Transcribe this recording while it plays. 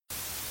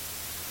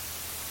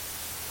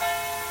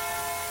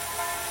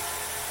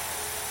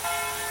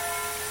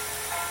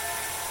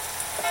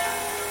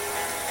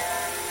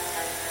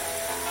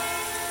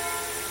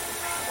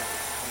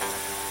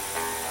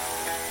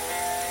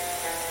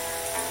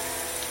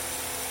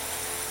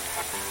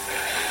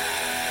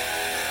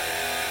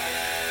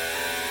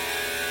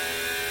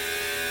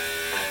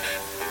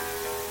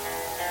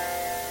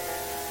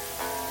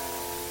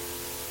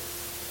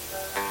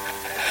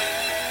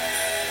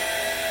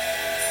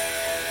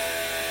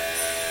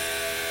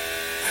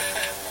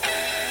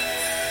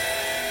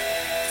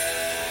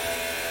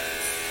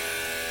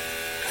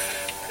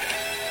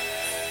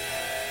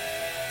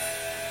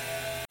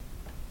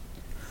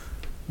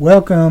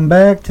Welcome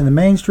back to the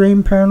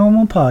Mainstream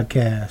Paranormal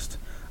Podcast.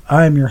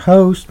 I am your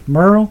host,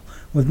 Merle.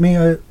 With me,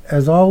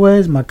 as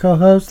always, my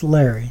co-host,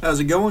 Larry. How's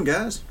it going,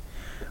 guys?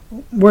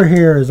 We're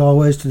here, as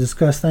always, to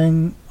discuss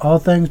all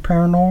things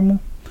paranormal.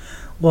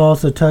 We'll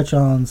also touch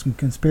on some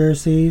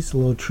conspiracies, a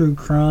little true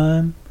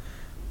crime,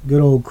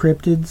 good old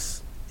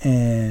cryptids,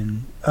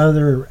 and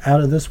other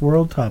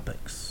out-of-this-world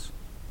topics.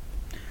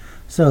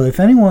 So, if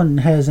anyone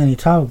has any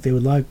topic they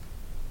would like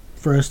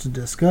for us to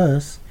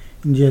discuss,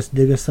 you can just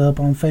dig us up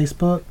on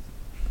Facebook.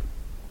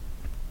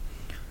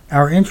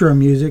 Our intro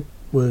music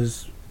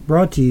was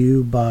brought to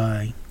you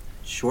by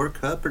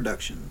Shortcut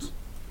Productions.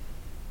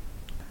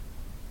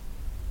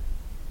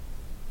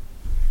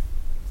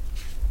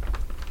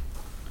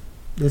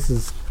 This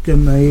is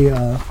going to be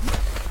an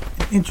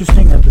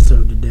interesting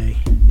episode today.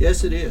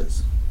 Yes, it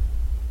is.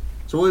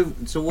 So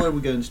what have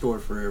we got in store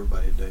for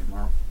everybody today,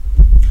 Marl?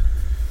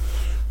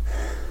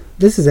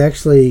 This is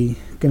actually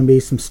going to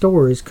be some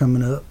stories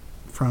coming up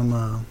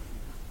from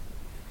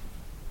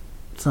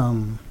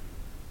some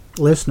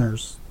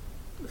listeners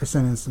that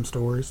sent in some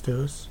stories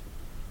to us.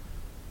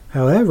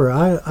 However,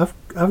 I've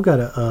got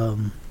a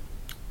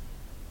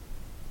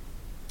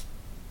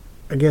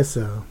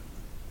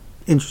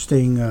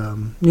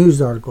interesting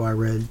news article I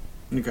read.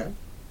 Okay.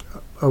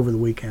 Over the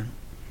weekend.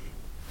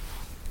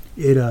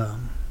 Is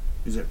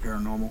it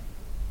paranormal?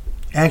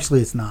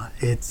 Actually, it's not.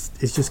 It's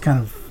just kind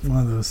of one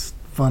of those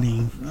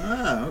funny.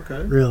 Ah,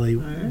 okay. Really,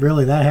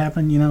 really that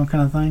happened,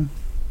 kind of thing.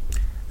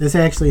 This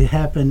actually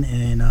happened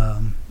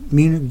in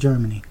Munich,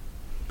 Germany.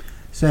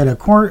 Said a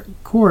court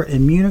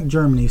in Munich,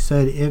 Germany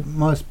said it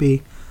must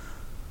be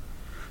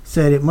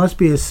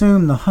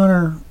assumed the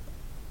hunter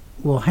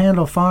will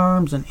handle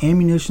firearms and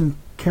ammunition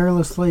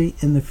carelessly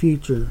in the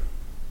future.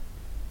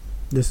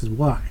 This is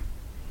why.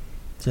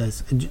 It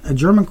says a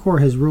German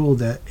court has ruled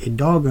that a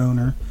dog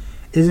owner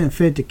isn't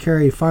fit to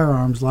carry a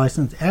firearms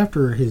license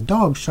after his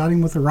dog shot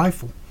him with a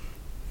rifle.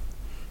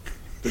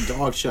 The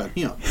dog shot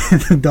him.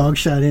 The dog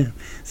shot him.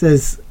 It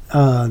says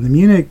the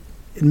Munich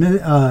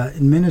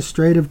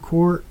Administrative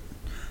Court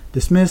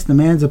dismissed the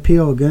man's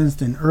appeal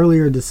against an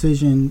earlier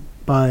decision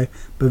by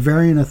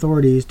Bavarian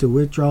authorities to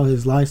withdraw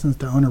his license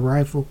to own a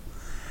rifle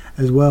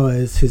as well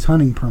as his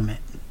hunting permit.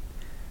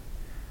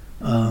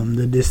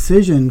 The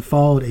decision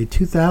followed a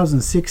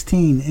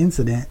 2016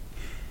 incident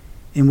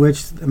in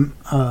which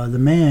the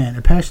man,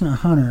 a passionate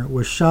hunter,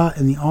 was shot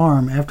in the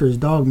arm after his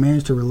dog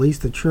managed to release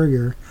the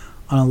trigger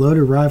on a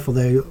loaded rifle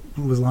that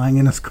was lying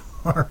in his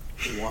car.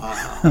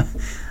 Wow.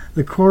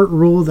 The court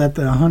ruled that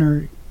the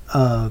hunter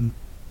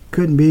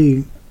couldn't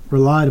be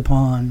relied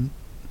upon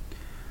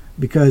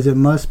because it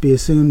must be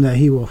assumed that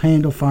he will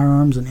handle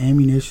firearms and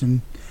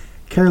ammunition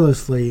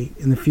carelessly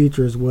in the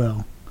future as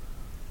well.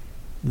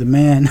 The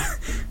man,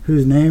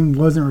 whose name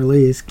wasn't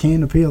released,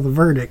 can't appeal the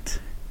verdict.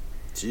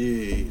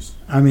 Jeez.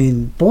 I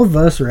mean, both of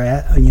us are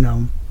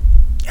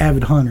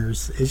avid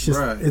hunters. It's just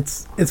right.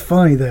 It's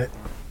funny that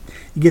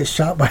you get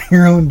shot by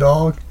your own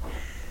dog.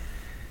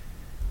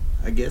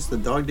 I guess the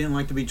dog didn't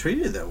like to be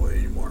treated that way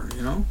anymore,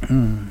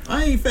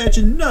 I ain't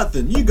fetching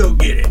nothing. You go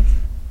get it.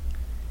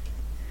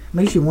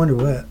 Makes you wonder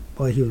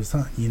what he was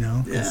hunting,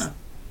 Yeah.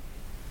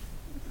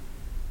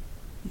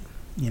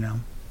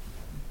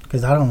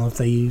 Because I don't know if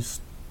they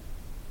use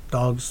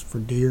dogs for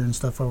deer and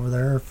stuff over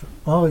there.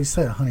 Well, he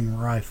said hunting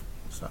rifle,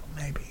 so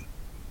maybe.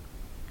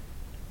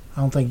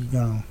 I don't think you're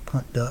going to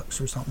hunt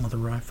ducks or something with a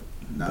rifle.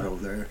 Not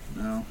over there,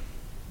 no.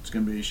 It's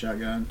going to be a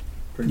shotgun,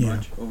 pretty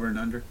much, over and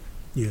under.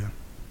 Yeah.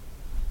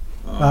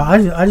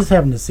 I just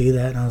happened to see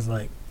that, and I was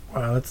like,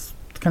 wow, it's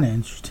kind of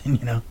interesting,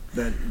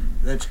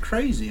 That's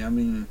crazy. I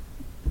mean,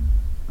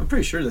 I'm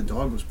pretty sure the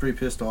dog was pretty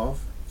pissed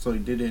off, so he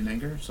did it in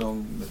anger.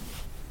 So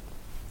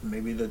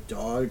maybe the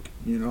dog,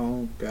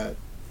 got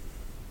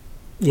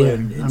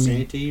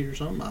insanity or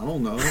something. I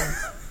don't know.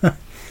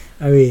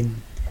 I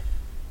mean,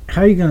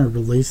 how are you going to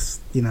release,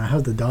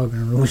 how's the dog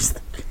going to release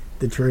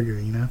the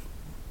trigger,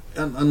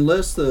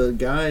 Unless the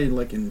guy,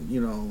 like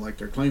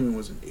they're claiming,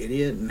 was an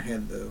idiot and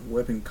had the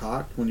weapon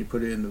cocked when he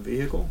put it in the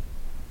vehicle,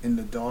 and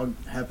the dog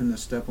happened to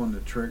step on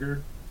the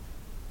trigger.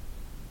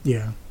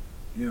 Yeah.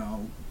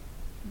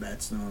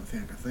 That's the only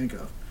thing I can think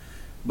of.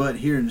 But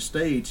here in the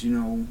States,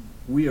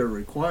 we are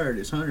required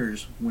as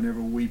hunters, whenever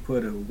we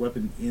put a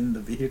weapon in the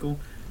vehicle,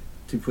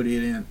 to put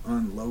it in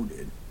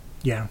unloaded.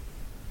 Yeah.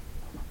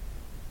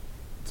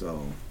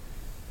 So,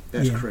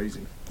 that's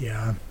crazy.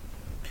 Yeah.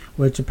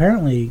 Which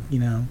apparently,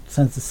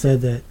 since it said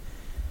that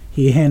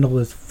he handled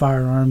his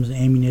firearms and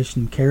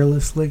ammunition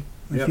carelessly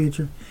in the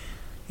future,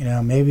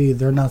 maybe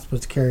they're not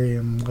supposed to carry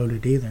them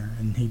loaded either,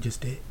 and he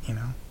just did,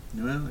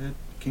 Well, it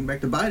came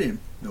back to bite him.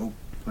 No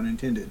pun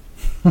intended.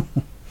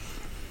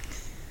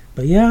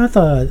 But yeah, I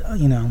thought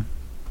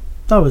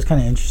it was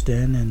kind of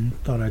interesting and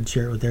thought I'd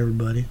share it with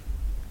everybody.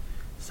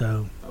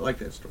 So I like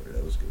that story.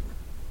 That was a good one.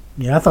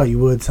 Yeah, I thought you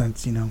would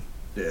since,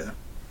 Yeah.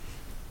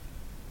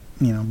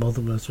 Both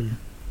of us are,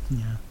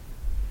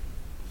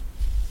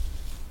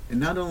 And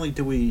not only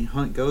do we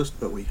hunt ghosts,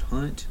 but we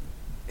hunt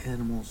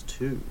animals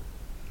too.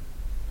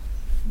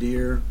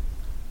 Deer,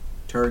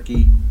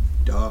 turkey,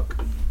 duck.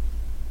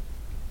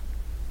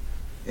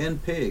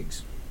 and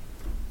pigs.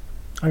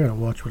 I gotta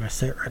watch what I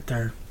set right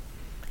there.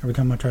 Every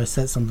time I try to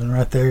set something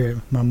right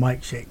there, my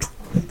mic shakes.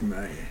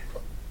 Man.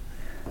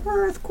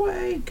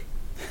 Earthquake.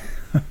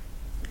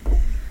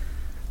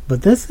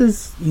 But this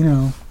is,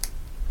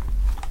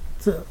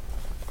 it's a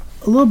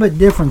little bit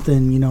different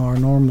than, our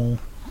normal,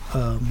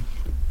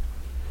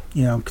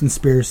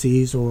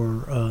 conspiracies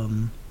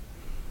or,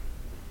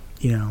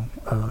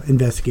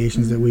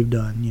 investigations that we've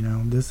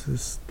done. This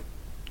is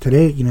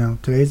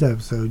today's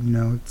episode,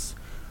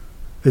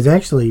 it's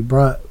actually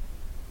brought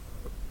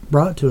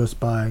to us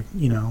by,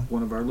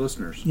 one of our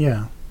listeners.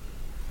 Yeah.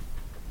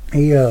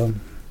 He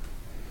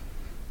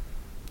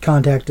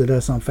contacted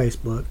us on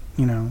Facebook,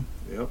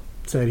 Yep.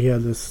 said he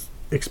had this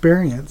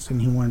experience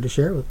and he wanted to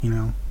share it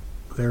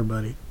with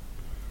everybody.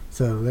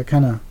 So that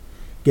kind of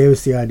gave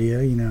us the idea,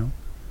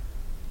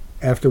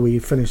 after we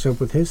finish up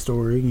with his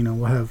story,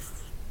 we'll have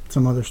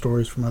some other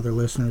stories from other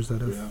listeners that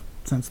have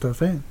sent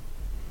stuff in.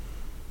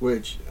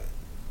 Which,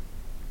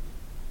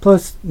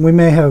 plus, we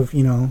may have,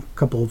 a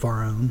couple of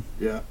our own.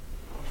 Yeah.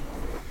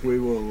 We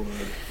will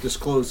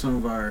disclose some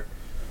of our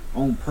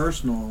own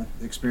personal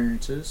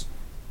experiences.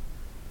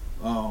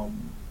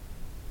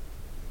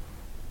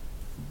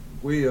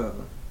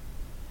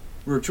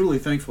 We're truly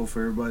thankful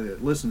for everybody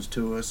that listens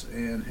to us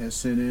and has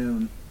sent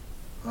in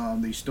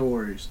these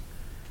stories.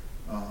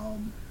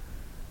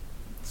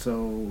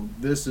 So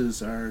this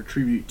is our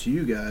tribute to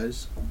you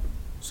guys.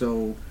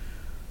 So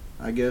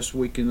I guess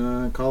we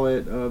can call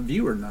it a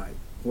viewer night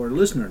or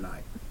listener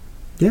night.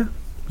 Yeah.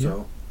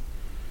 So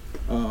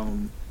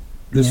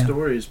this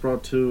story is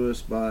brought to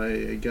us by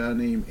a guy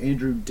named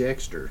Andrew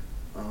Dexter.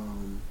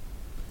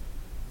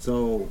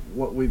 So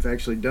what we've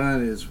actually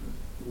done is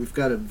we've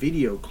got a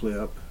video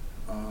clip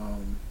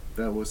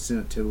that was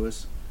sent to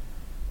us,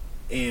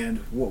 and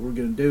what we're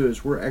going to do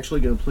is we're actually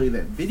going to play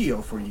that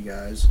video for you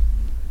guys,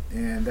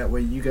 and that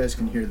way you guys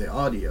can hear the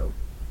audio,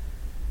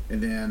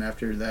 and then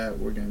after that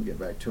we're going to get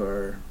back to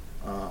our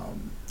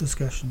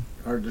discussion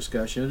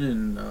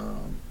and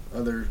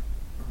other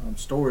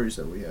stories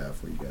that we have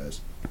for you guys.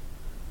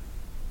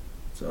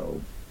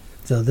 So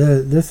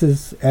this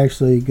is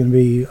actually going to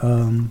be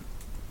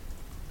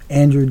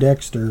Andrew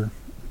Dexter,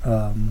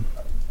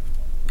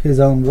 his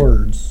own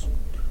words,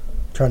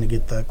 trying to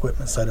get the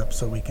equipment set up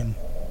so we can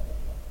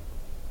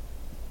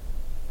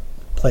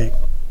play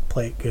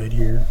it good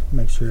here.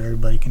 Make sure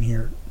everybody can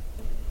hear it.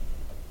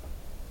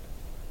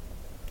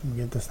 Let me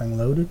get this thing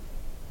loaded.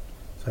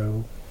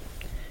 So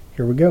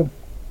here we go.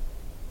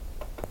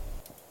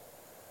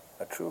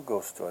 A true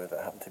ghost story that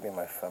happened to me and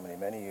my family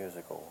many years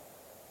ago.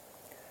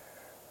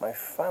 My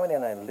family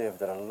and I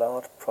lived at a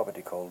large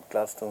property called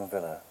Gladstone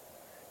Villa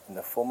in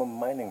the former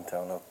mining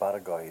town of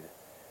Barragoed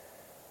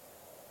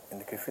in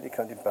the Caerphilly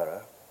County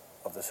Borough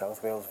of the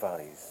South Wales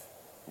Valleys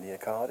near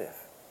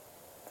Cardiff.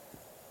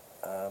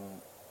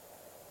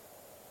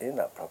 In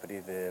that property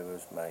there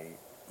was my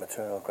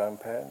maternal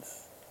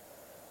grandparents,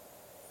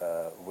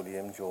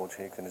 William George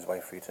Higgs and his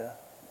wife Rita,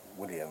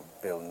 William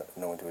Bill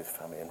known to his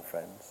family and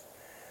friends,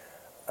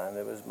 and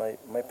there was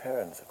my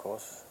parents, of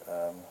course,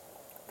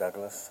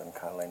 Douglas and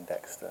Caroline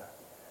Dexter.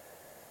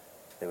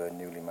 They were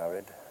newly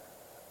married,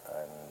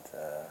 and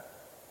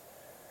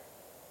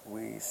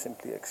we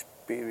simply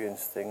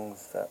experienced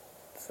things that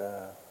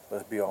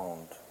was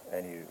beyond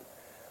any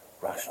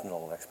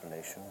rational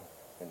explanation.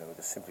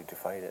 Just simply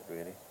defied it,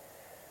 really.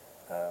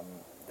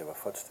 There were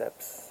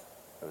footsteps,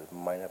 there was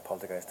minor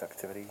poltergeist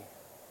activity,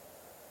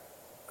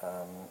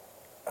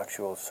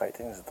 actual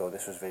sightings, though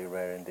this was very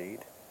rare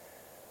indeed.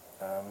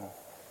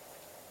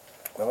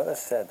 My mother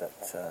said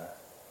that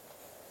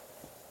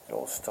it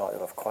all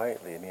started off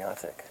quietly in the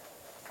attic.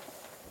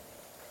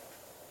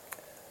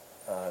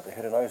 They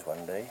heard a noise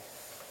one day.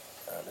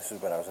 This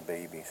was when I was a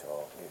baby,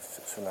 so it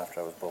was soon after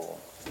I was born.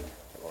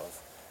 It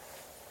was.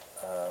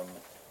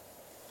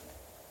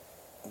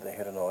 They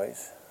heard a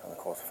noise, and of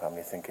course the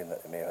family thinking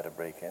that they may have had a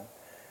break-in.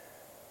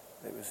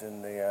 It was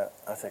in the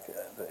attic.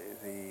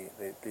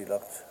 They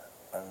looked,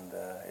 and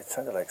it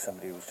sounded like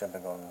somebody was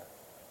jumping on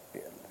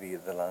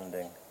the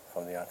landing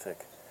from the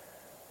attic.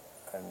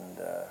 And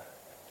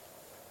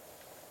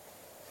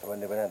when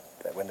they went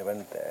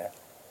there,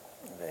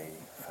 they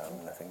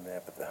found nothing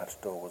there, but the hatch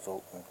door was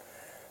open.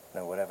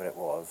 Now, whatever it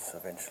was,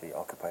 eventually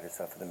occupied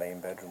itself in the main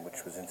bedroom,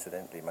 which was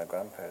incidentally my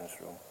grandparents'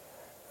 room.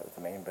 That was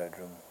the main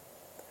bedroom.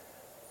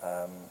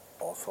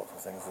 All sorts of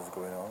things was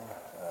going on.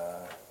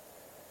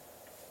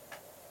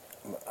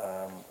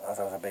 As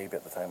I was a baby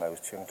at the time, I was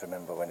too young to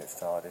remember when it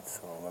started,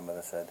 so my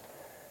mother said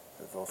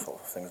there's all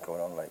sorts of things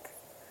going on, like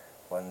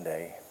one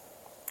day,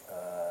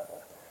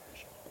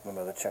 my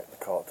mother checked the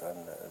cot,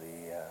 and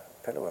the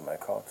pillow in my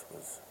cot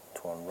was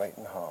torn right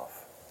in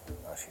half,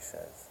 as she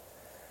says.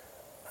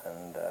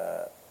 And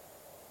a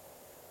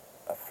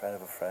friend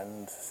of a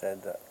friend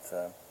said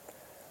that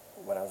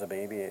when I was a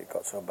baby it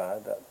got so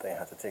bad that they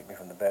had to take me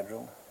from the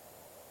bedroom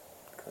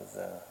because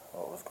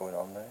what was going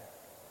on there.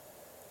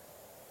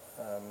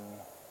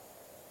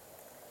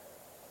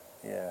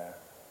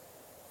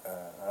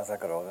 As I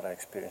got older I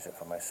experienced it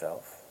for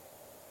myself.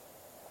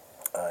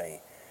 I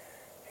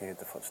heard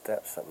the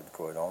footsteps that were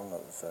going on.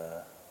 That was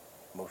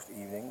most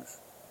evenings.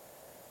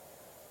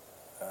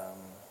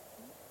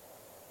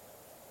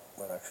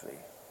 Well, actually,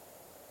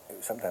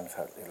 sometimes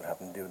it'll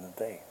happen during the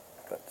day,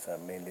 but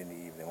mainly in the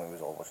evening when we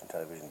was all watching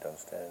television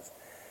downstairs.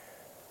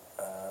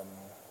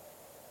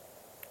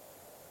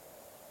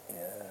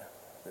 Yeah,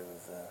 there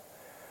was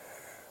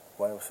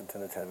when I was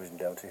turning the television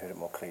down to hear it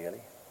more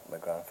clearly, my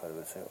grandfather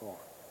would say, "Oh,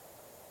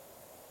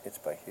 it's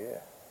by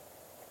here.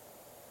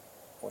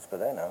 Oh, it's by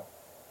there now,"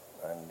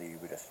 and he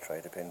would just try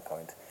to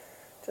pinpoint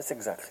just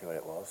exactly where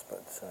it was,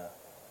 but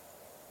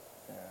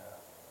yeah.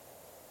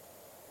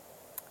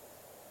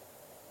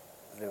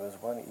 There was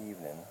one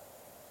evening,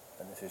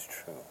 and this is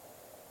true,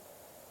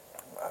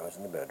 I was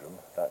in the bedroom,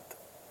 that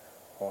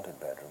haunted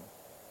bedroom,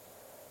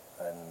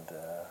 and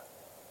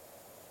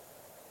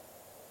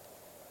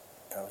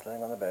I was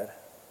laying on the bed,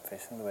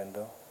 facing the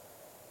window,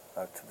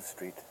 out to the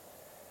street.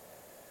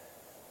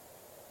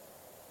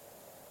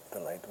 The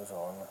light was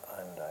on,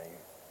 and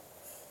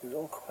it was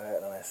all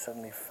quiet, and I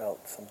suddenly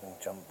felt something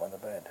jump on the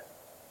bed.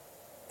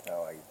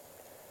 Now, I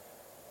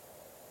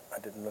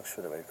didn't look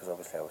straight away, because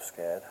obviously I was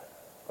scared,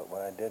 but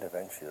when I did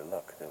eventually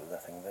look, there was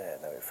nothing there.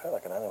 Now, it felt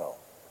like an animal.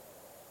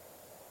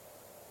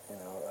 You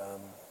know,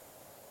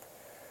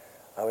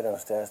 I went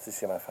downstairs to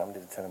see my family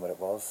to tell them what it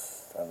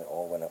was, and they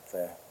all went up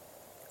there,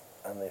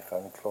 and they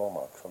found claw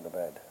marks on the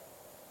bed.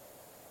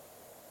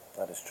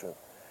 That is true.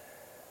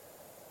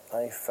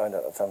 I found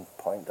out at some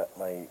point that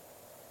my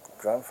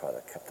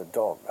grandfather kept a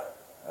dog,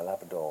 a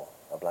Labrador,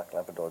 a black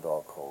Labrador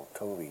dog called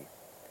Toby,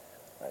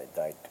 and it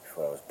died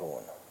before I was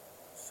born.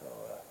 So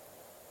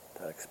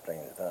that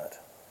explains that.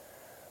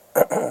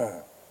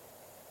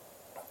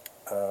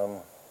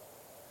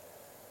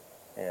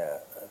 Yeah,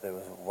 there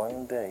was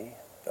one day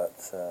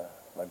that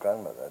my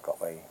grandmother got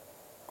my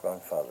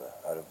grandfather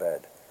out of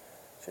bed.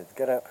 She said,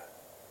 "Get up."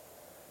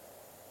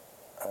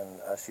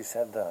 And as she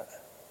said that,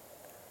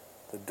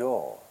 the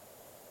door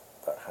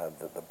that had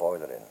the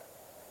boiler in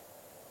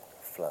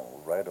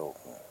flung right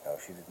open. Now,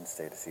 she didn't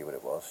stay to see what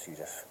it was. She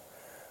just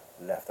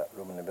left that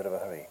room in a bit of a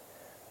hurry.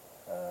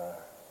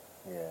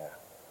 Yeah.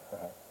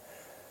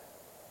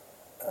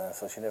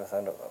 So she never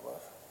found out what that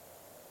was.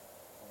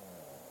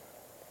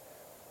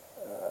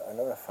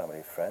 Another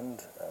family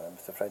friend,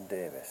 Mr. Fred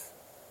Davis.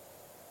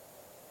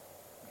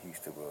 He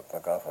used to work, my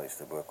grandfather used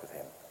to work with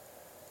him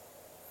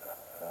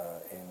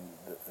in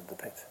the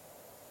pit,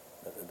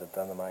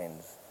 down the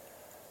mines,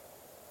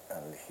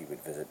 and he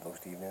would visit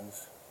most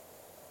evenings.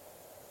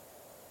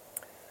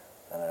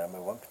 And I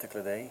remember one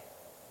particular day,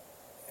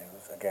 it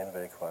was again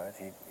very quiet.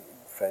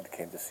 Fred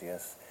came to see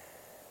us,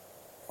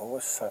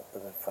 always sat by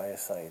the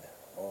fireside,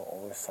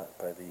 always sat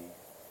by the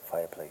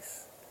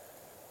fireplace.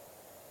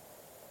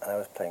 And I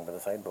was playing by the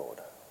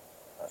sideboard,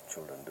 as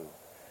children do.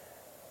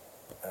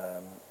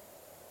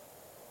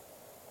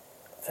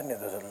 Suddenly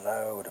there was a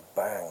loud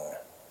bang.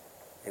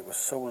 It was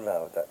so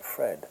loud that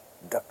Fred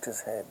ducked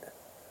his head.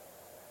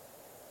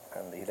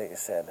 And he later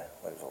said,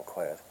 when it was all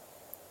quiet,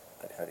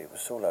 that he said it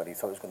was so loud he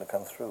thought it was going to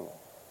come through.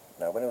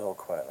 Now, when it was all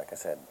quiet, like I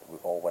said, we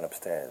all went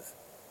upstairs.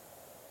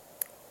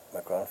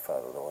 My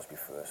grandfather would always be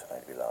first and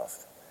I'd be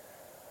last.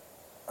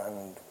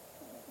 And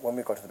when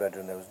we got to the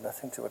bedroom, there was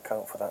nothing to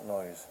account for that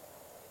noise.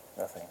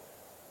 Nothing.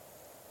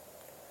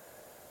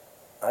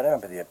 I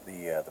remember the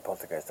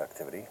poltergeist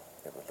activity.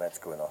 There was lights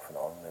going off and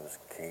on. There was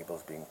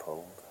cables being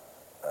pulled.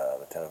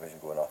 The television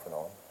going off and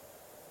on.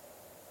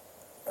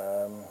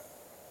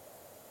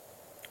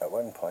 At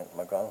one point,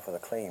 my grandfather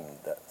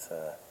claimed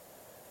that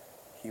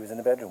he was in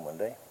the bedroom one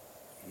day.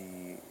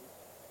 He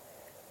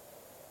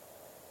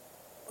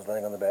was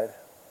lying on the bed.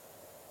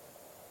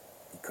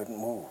 He couldn't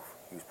move.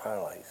 He was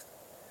paralyzed.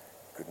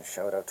 He couldn't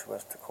shout out to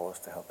us to call us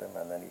to help him.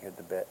 And then he heard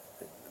the bed.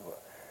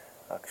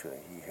 Actually,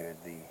 he heard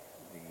the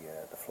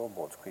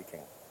floorboards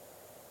creaking.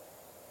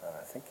 And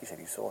I think he said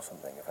he saw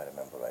something, if I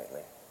remember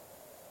rightly.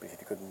 But he said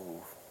he couldn't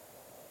move.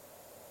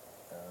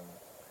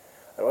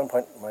 At one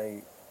point,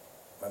 my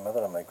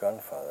mother and my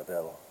grandfather,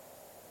 Bill,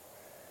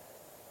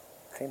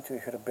 claimed to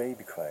have heard a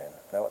baby crying.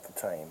 Now, at the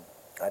time,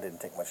 I didn't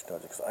take much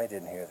notice because I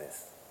didn't hear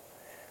this.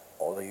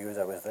 All the years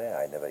I was there,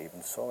 I never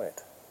even saw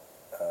it.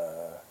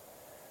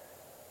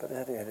 But they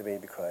said they heard a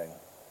baby crying.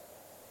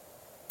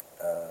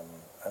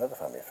 Another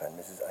family friend,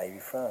 Mrs. Ivy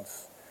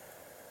France,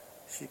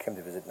 she came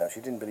to visit. Now,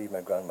 she didn't believe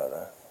my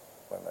grandmother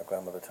when my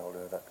grandmother told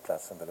her that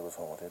Gladstone Villa was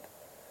haunted.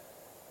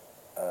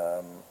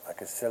 I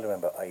can still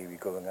remember Ivy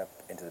going up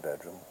into the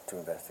bedroom to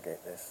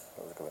investigate this,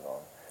 what was going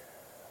on.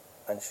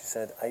 And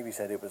Ivy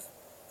said it was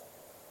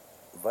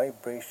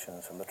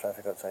vibrations from the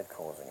traffic outside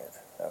causing it.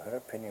 Now, her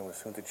opinion was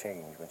soon to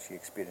change when she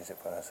experienced it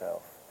for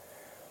herself.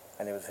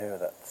 And it was her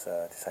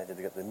that decided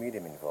to get the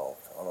medium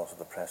involved. And also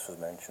the press was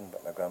mentioned,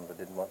 but my grandmother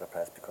didn't want the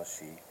press because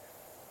she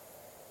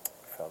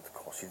felt, of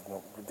course, she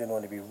didn't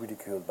want to be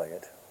ridiculed by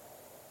it.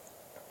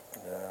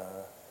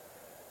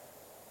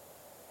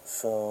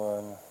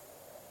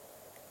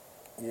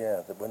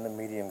 Yeah, when the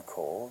medium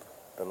called,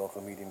 the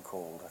local medium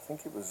called, I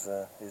think it was,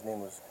 his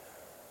name was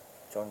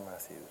John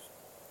Matthews.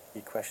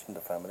 He questioned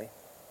the family,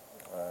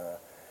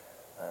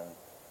 and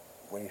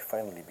when he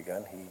finally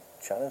began, he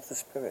challenged the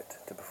spirit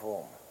to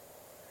perform.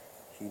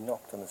 He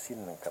knocked on the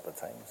ceiling a couple of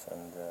times,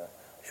 and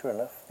sure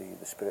enough,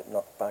 the spirit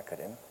knocked back at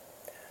him.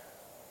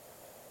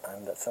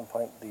 And at some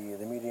point, the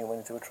medium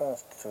went into a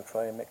trance to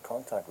try and make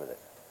contact with it.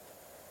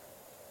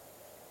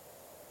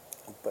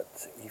 But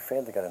he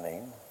failed to get a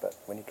name. But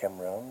when he came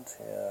round,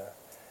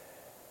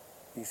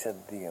 he said,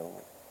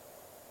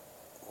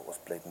 what was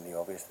blatantly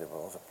obvious, there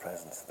was a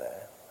presence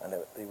there, and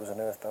it was an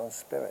earthbound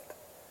spirit.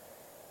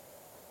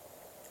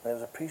 There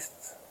was a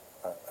priest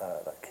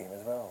that came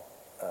as well.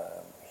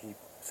 He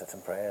said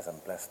some prayers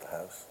and blessed the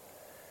house.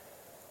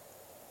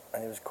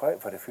 And it was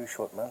quiet for a few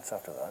short months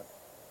after that.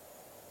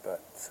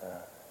 But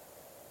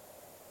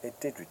it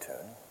did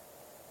return,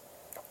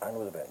 and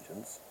with a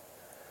vengeance.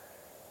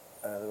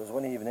 There was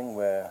one evening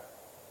where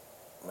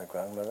my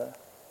grandmother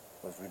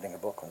was reading a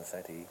book on the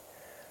settee.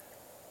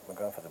 My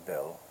grandfather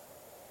Bill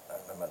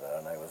and my mother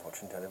and I was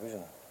watching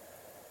television.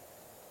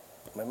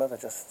 My mother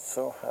just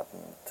so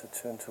happened to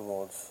turn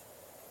towards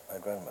my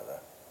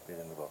grandmother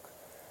reading the book,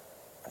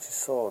 and she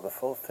saw the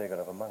full figure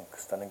of a monk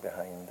standing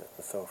behind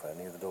the sofa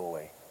near the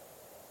doorway.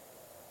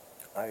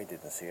 I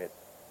didn't see it.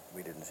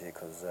 We didn't see it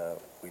because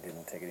we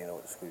didn't take any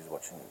notice. We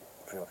was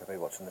preoccupied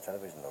watching the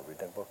television or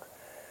reading a book.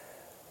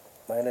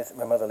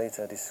 My mother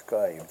later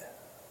described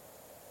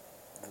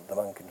the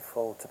monk in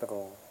full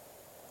typical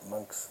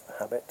monk's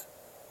habit,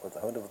 with the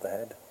hood over the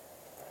head.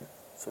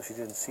 So she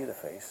didn't see the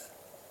face.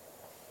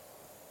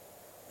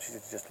 She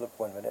just looked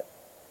 1 minute,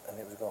 and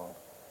it was gone.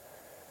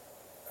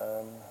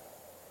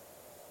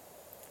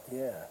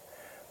 Yeah,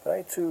 but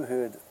I too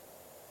heard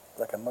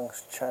like a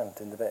monk's chant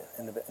in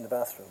the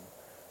bathroom.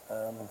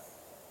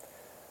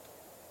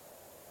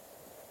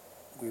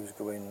 We was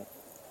going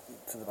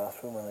to the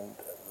bathroom, and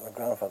my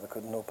grandfather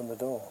couldn't open the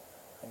door,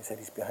 and he said,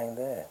 he's behind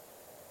there.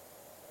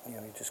 He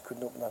just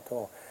couldn't open that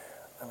door.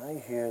 And I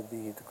hear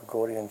the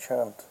Gregorian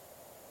chant.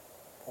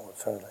 Oh, it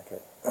sounded like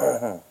it.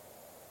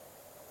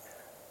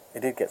 It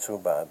did get so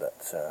bad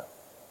that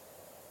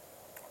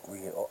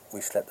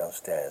we slept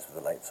downstairs with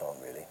the lights on,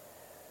 really,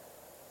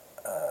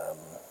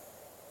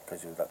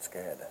 because we were that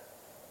scared.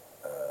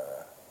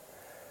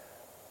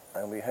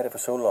 And we had it for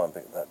so long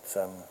that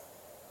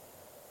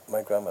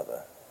my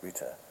grandmother,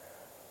 Rita,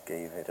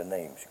 gave it a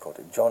name. She called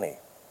it Johnny.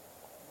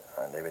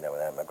 And every now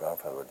and then my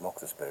grandfather would mock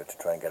the spirit to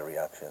try and get a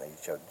reaction. And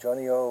he'd shout,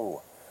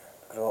 Johnny-O!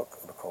 But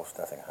of course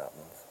nothing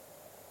happens.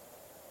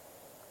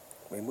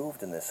 We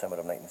moved in the summer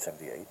of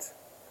 1978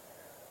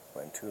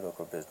 when two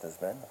local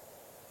businessmen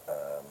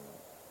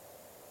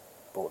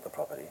bought the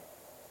property,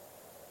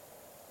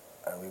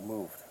 and we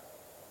moved.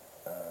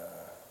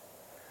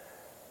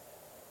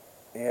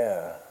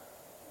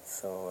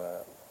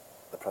 So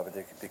the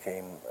property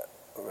became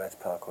Reds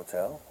Park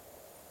Hotel,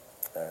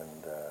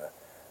 and the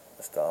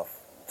staff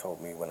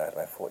told me when I had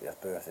my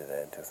 40th birthday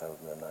there in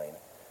 2009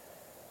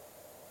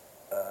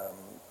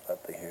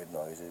 that they heard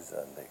noises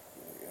and they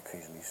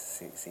occasionally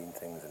seen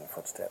things and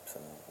footsteps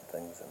and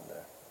things, and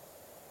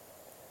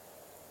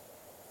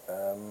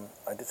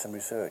I did some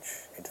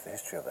research into the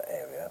history of the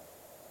area.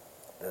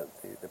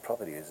 The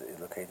property is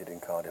located in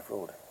Cardiff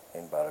Road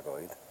in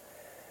Barragoed,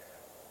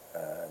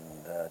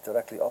 and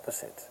directly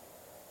opposite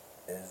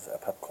is a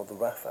pub called the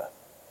Raffa.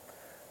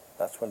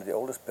 That's one of the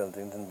oldest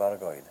buildings in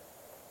Barragoed,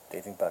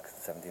 dating back to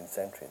the 17th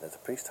century. There's a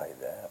priest hide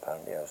there,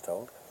 apparently, I was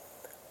told,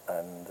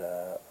 and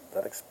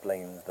that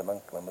explains the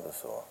monk my mother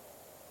saw.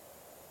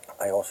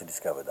 I also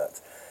discovered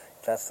that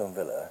Gladstone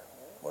Villa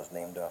was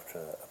named after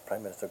a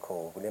Prime Minister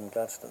called William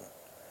Gladstone,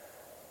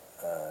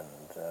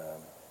 and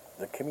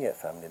the Kimmiett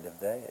family lived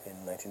there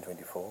in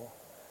 1924.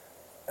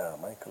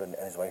 Michael and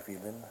his wife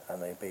Evelyn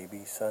and their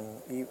baby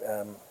son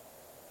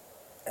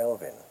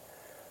Elvin.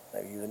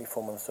 Now, he was only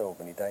 4 months old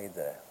when he died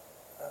there.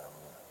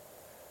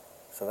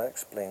 So that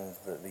explains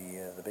the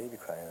baby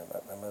crying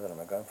that my mother and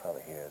my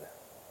grandfather heard.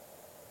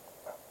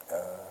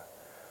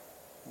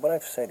 What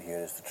I've said here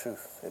is the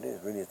truth. It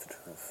really is the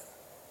truth.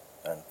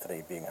 And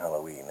today being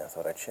Halloween, I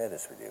thought I'd share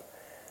this with you.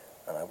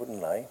 And I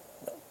wouldn't lie,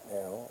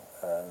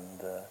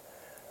 and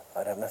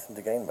I'd have nothing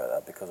to gain by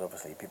that, because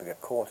obviously people get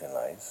caught in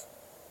lies.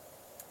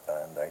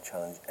 And I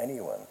challenge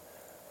anyone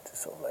to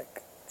sort of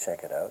like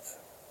check it out.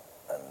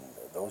 And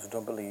those who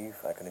don't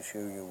believe, I can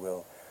assure you,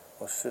 will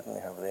most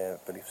certainly have their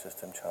belief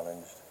system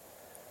challenged.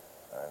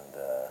 And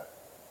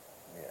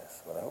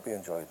yes, well, I hope you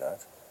enjoyed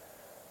that.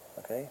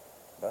 Okay,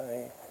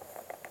 bye.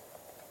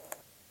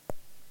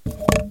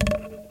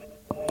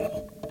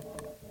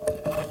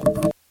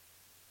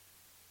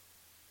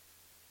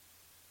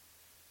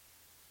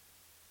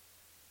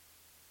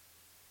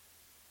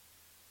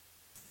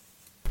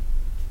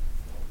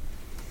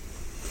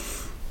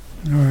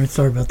 Alright,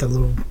 sorry about that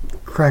little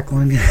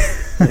crackling.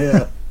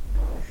 Yeah.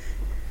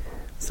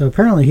 So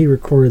apparently he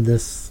recorded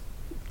this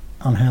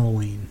on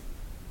Halloween.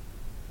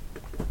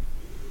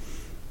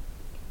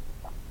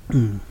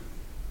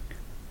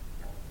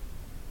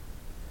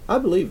 I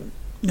believe him.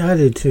 I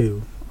did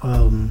too.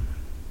 Some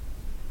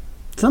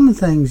of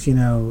the things,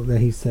 that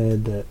he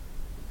said, that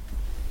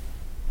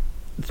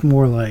it's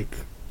more like,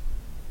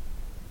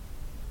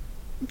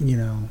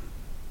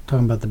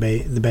 talking about the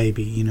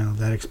baby, you know,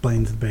 that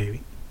explains the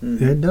baby.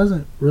 Mm-hmm. It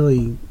doesn't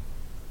really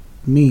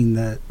mean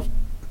that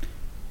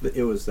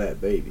It was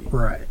that baby.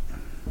 right.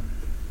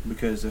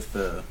 Because if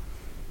the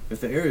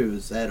area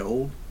was that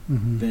old,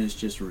 Mm-hmm. then it's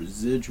just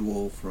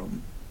residual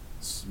from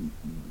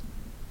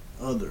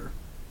other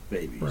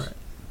babies, Right.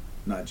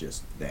 not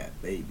just that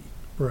baby.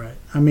 Right.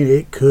 I mean,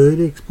 it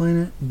could explain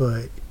it,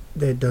 but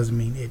that doesn't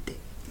mean it did.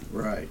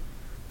 Right.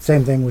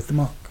 Same thing with the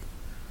monk.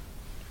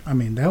 I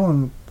mean, that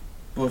one.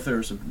 Well, if there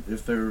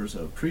was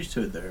a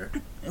priesthood there,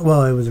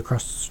 Well, it was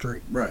across the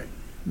street. right,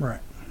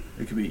 Right.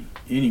 it could be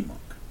any monk.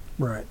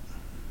 Right.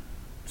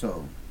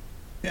 So,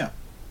 yeah,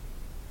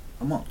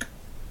 a monk.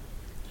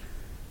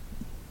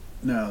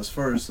 Now, as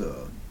far as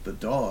the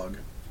dog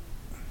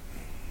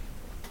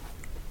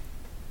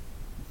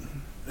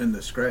and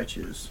the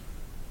scratches,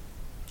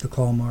 The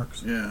claw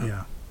marks. yeah,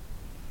 Yeah.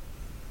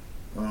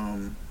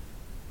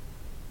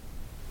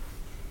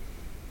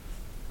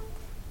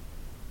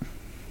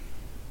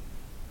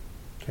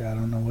 Okay, I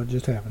don't know what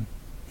just happened.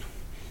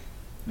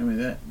 I mean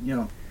that,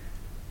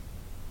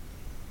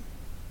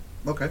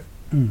 okay.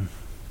 Mm.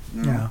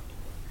 You know. Yeah.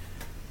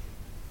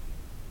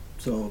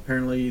 So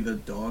apparently the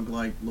dog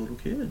liked little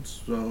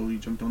kids, so he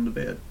jumped on the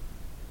bed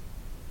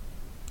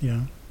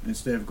Yeah.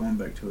 instead of going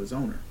back to his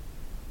owner.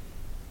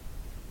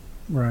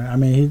 Right. I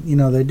mean,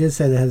 they did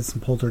say they had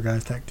some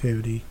poltergeist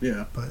activity,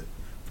 Yeah, but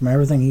from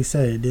everything he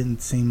said, it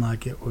didn't seem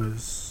like it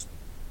was,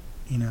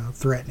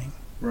 threatening.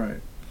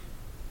 right.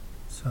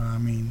 So, I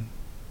mean,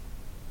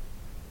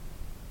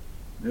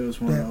 It was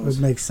one that of would those.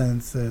 make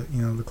sense that,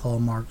 the claw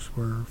marks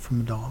were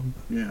from a dog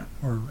Yeah,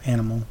 or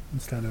animal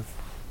instead of,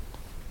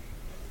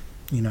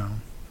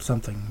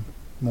 something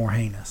more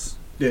heinous.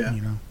 yeah.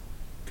 You know?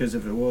 Because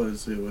if it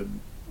was,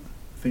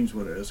 things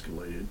would have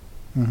escalated.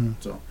 Mm-hmm.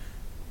 So,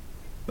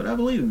 but I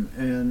believe him.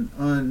 And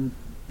on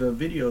the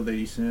video that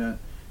he sent,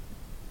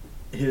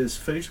 his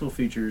facial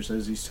features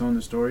as he's telling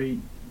the story,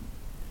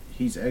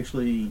 he's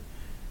actually,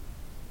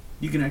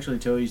 you can actually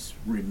tell he's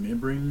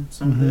remembering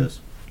some Mhm. of this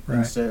Right.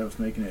 instead of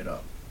making it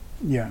up.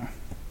 Yeah.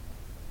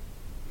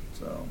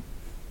 So,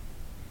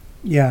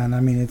 Yeah, and I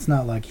mean, it's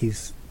not like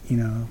he's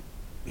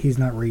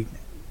not reading it.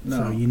 no.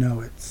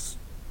 So, it's,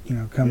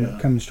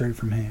 coming straight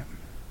from him.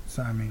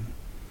 So, I mean,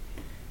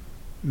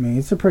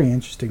 it's a pretty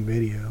interesting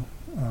video.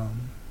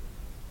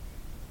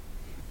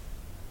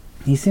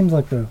 He seems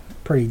like a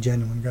pretty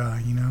genuine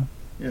guy,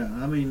 Yeah,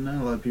 I mean, not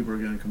a lot of people are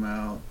going to come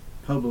out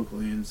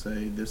publicly and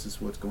say this is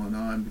what's going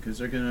on because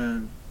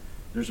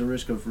there's a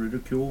risk of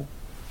ridicule,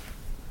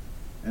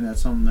 and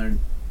that's something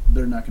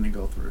they're not going to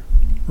go through.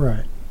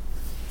 Right.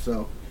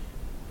 So,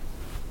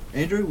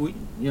 Andrew,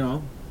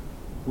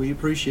 we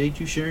appreciate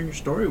you sharing your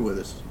story with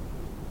us.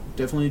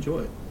 Definitely enjoy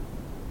it.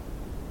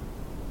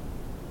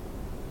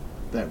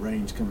 That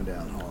rain's coming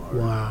down hard.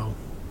 Wow.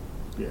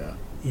 Yeah.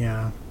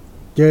 Yeah.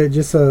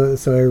 Just so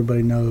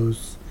everybody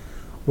knows,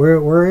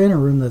 we're in a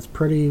room that's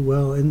pretty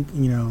well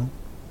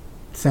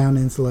sound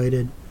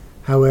insulated.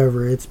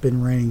 However, it's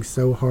been raining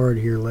so hard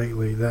here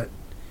lately that,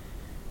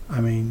 I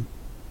mean,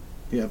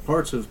 Yeah,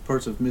 parts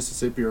of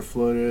Mississippi are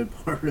flooded.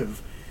 Part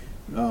of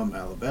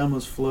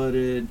Alabama's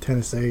flooded.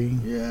 Tennessee.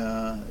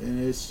 Yeah, and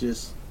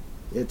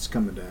it's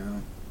coming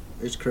down.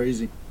 It's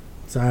crazy.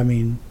 So I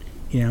mean,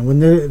 when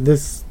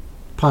this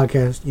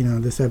podcast,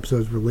 this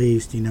episode's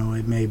released, it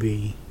may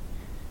be,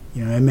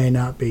 it may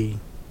not be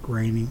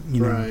raining,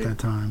 Right. at that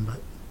time,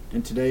 but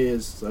And today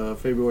is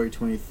February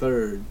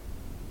 23rd,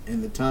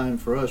 and the time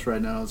for us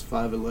right now is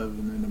 5:11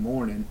 in the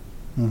morning.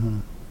 mm-hmm.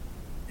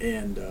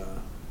 And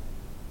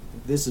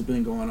this has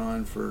been going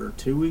on for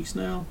 2 weeks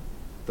now.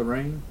 The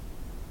rain.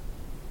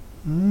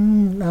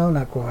 No,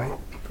 not quite.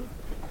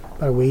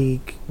 About a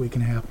week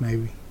and a half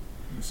maybe.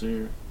 Let's see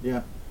here.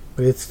 Yeah,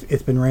 But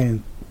it's been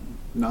raining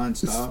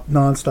nonstop.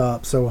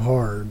 nonstop so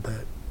hard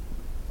that,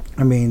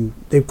 I mean,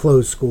 they've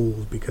closed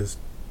schools because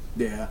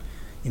Yeah.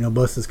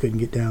 buses couldn't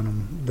get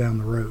down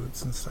the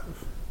roads and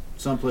stuff.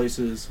 Some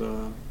places,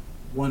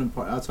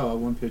 I saw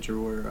one picture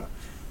where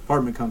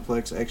apartment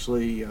complex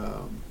actually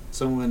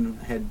someone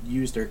had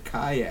used their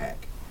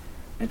kayak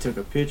and took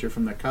a picture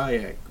from the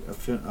kayak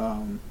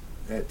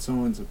at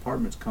someone's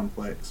apartment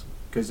complex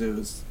because it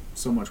was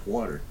so much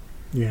water,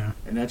 Yeah.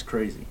 and that's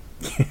crazy.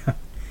 Yeah.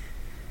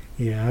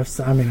 Yeah, I've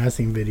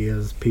seen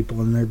videos of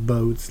people in their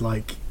boats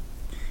like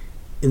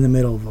in the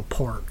middle of a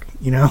park,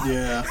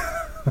 Yeah.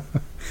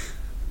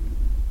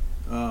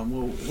 Well,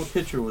 what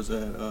picture was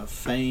that?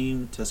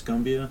 Fame,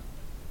 Tuscumbia?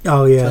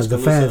 Oh yeah, the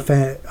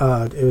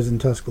Tuscaloosa? it was in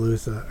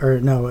Tuscaloosa, or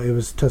no, it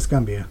was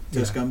Tuscumbia.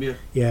 Tuscumbia?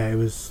 Yeah, it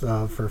was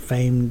for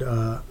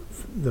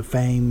the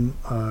Fame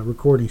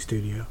recording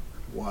studio.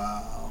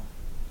 Wow.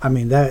 I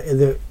mean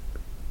it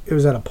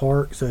was at a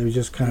park, so it was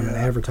just kind of an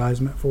Yeah.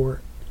 advertisement for it.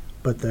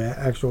 But the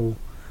actual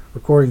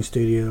recording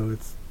studio,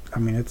 it's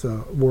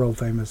a world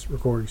famous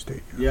recording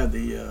studio. Yeah,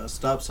 the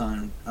stop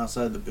sign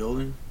outside the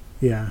building,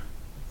 Yeah,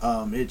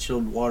 it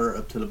showed water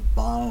up to the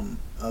bottom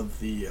of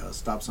the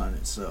stop sign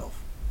itself.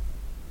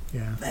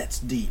 yeah, That's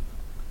deep.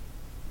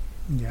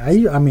 yeah.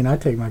 I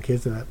take my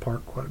kids to that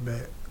park quite a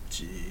bit.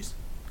 Jeez.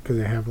 because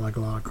they have like a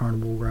lot of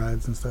carnival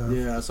rides and stuff.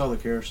 Yeah, I saw the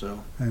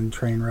carousel. And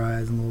train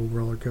rides and little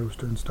roller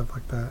coaster and stuff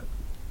like that.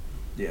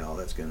 Yeah, all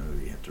that's going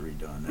to have to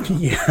redone now.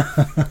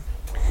 Yeah.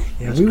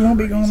 Yeah, That's we won't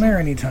be crazy. going there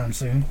anytime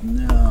soon.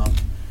 No.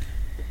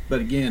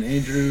 But again,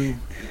 Andrew,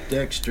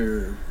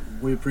 Dexter,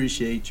 we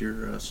appreciate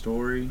your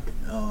story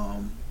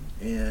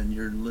and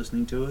your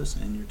listening to us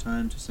and your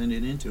time to send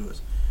it in to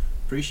us.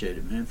 Appreciate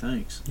it, man.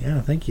 Thanks.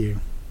 Yeah, thank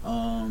you.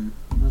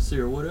 Let's see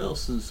here. What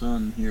else is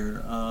on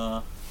here?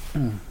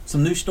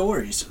 Some new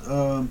stories.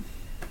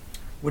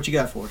 What you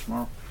got for us,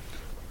 Marl?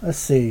 Let's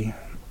see.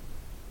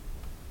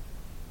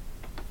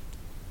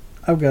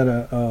 I've got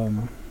a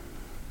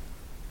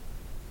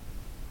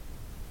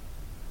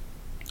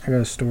I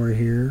got a story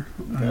here.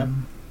 Okay.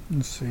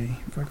 Let's see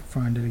if I can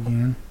find it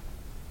again.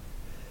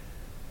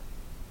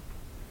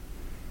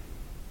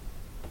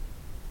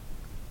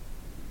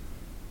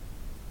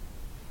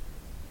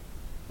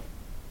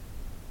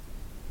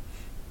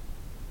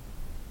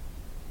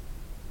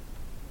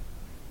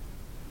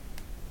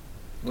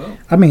 Well,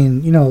 I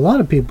mean, you know, a lot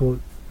of people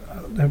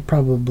have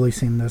probably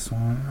seen this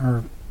one,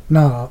 or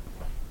no,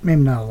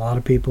 maybe not a lot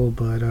of people,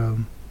 but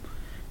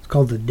it's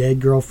called the Dead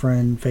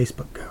Girlfriend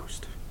Facebook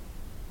Ghost.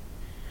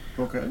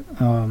 okay.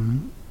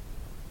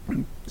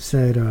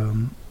 Said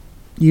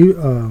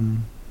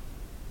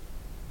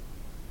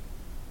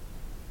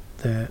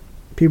that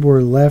people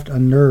were left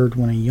unnerved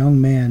when a young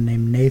man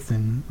named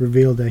Nathan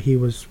revealed that he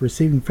was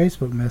receiving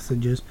Facebook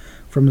messages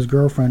from his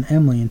girlfriend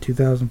Emily in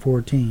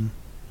 2014.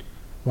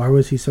 Why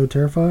was he so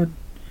terrified?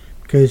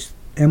 Because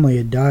Emily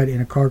had died in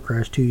a car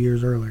crash 2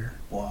 years earlier.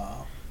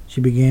 Wow.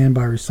 She began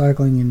by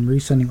recycling and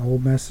resending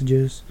old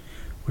messages,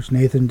 which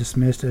Nathan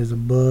dismissed as a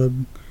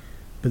bug,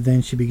 but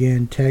then she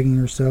began tagging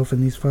herself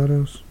in these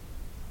photos.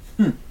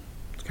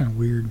 It's kind of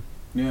weird.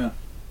 Yeah.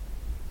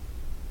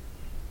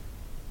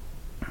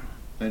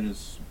 That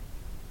is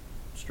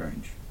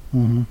strange.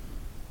 Mm-hmm.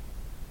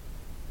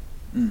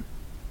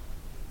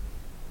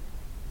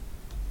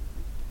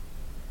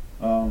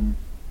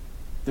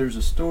 There's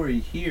a story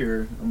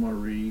here I'm going to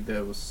read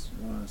that was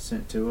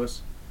sent to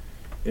us.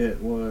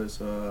 It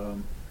was,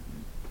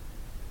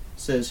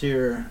 says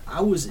here,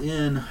 I was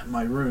in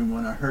my room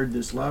when I heard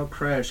this loud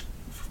crash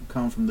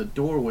come from the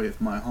doorway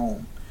of my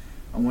home.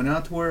 I went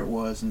out to where it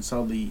was and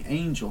saw the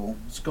angel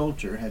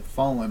sculpture had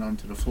fallen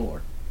onto the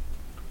floor.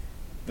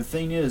 The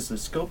thing is, the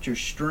sculpture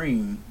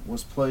string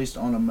was placed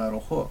on a metal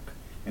hook,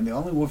 and the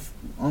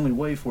only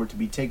way for it to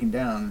be taken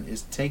down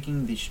is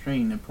taking the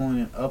string and pulling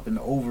it up and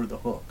over the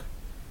hook.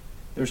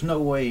 There's no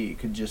way it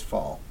could just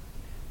fall.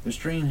 The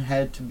string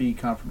had to be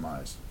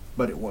compromised,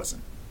 but it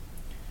wasn't.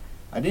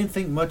 I didn't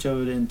think much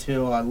of it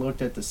until I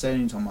looked at the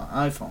settings on my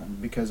iPhone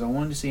because I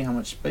wanted to see how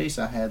much space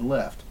I had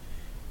left.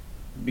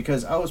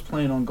 Because I was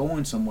planning on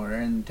going somewhere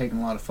and taking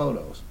a lot of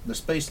photos. The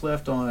space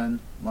left on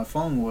my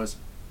phone was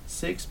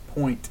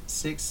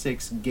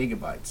 6.66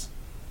 gigabytes.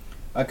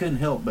 I couldn't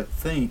help but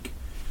think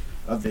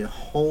of the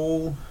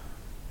whole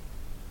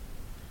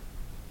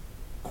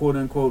quote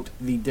unquote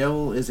the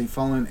devil is a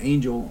fallen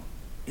angel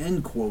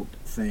end quote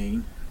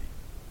thing,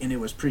 and it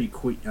was pretty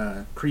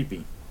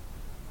creepy.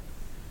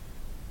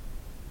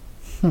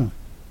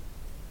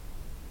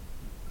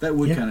 That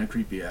would kind of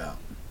creep you out.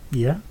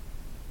 Yeah.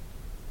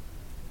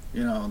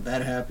 You know,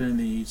 that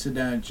happened, and you sit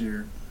down at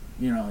your,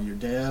 your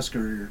desk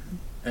or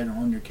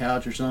on your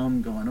couch or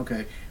something, going,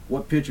 okay,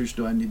 what pictures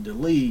do I need to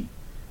delete?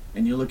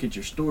 And you look at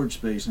your storage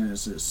space, and it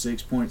says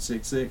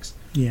 6.66.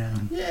 Yeah.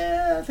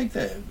 Yeah, I think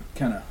that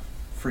kind of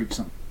freaks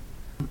them.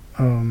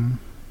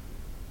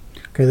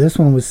 Okay, this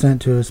one was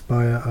sent to us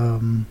by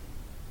a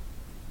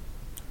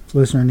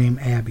listener named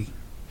Abby.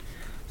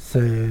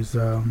 Says,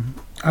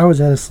 I was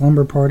at a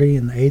slumber party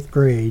in the 8th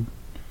grade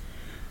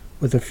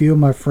with a few of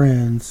my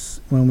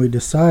friends when we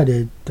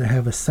decided to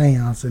have a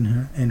seance in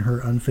her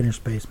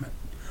unfinished basement.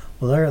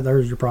 Well,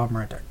 there's your problem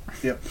right there.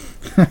 Yep.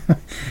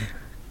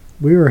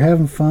 We were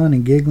having fun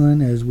and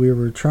giggling as we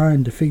were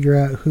trying to figure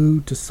out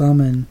who to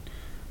summon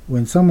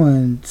when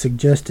someone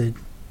suggested,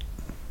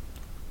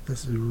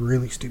 this is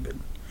really stupid,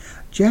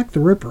 Jack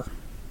the Ripper.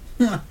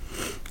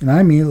 And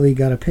I immediately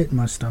got a pit in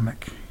my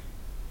stomach.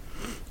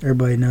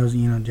 Everybody knows,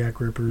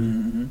 Jack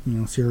Ripper,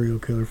 serial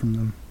killer from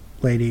the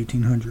late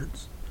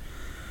 1800s.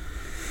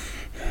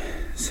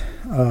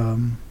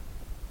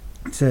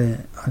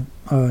 Said,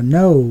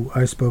 no,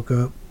 I spoke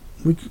up.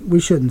 We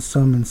shouldn't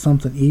summon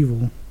something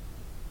evil.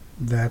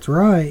 That's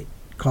right,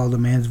 called a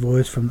man's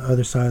voice from the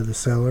other side of the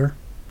cellar.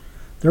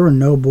 There were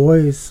no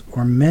boys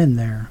or men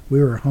there.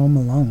 We were home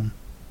alone.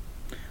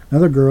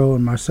 Another girl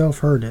and myself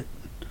heard it.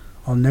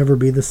 I'll never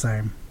be the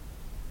same.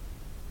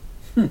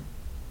 It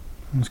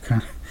was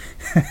kind of...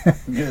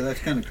 Yeah,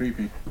 that's kind of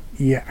creepy.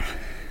 Yeah.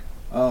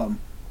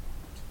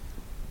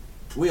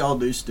 We all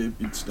do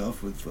stupid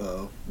stuff with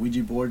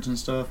Ouija boards and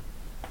stuff.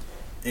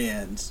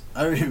 And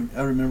I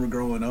remember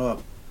growing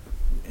up,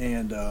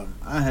 and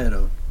I had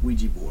a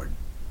Ouija board.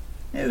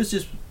 It was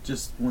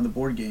just one of the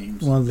board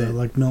games. One of the,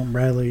 like, Milton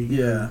Bradley.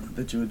 Yeah,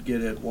 that you would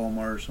get at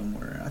Walmart or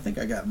somewhere. I think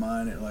I got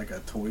mine at, like, a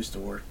toy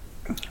store.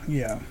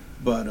 Yeah.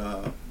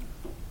 But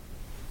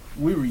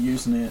we were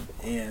using it,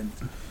 and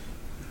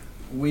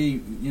we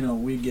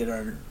get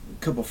our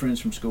couple friends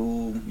from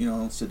school,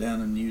 sit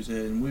down and use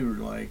it, and we were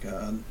like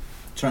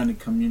trying to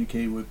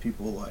communicate with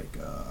people like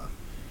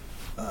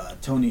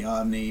Tony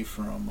Omni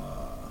from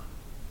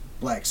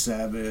Black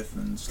Sabbath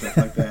and stuff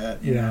like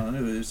that. You know, and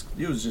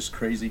it was just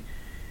crazy.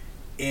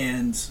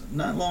 And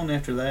not long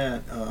after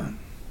that,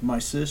 my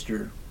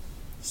sister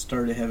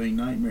started having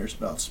nightmares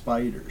about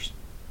spiders.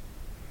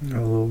 Oh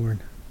Lord!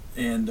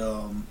 And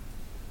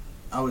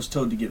I was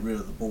told to get rid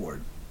of the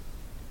board.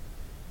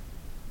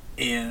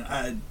 And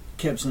I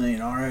kept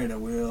saying, all right, I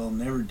will,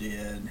 never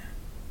did.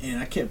 And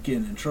I kept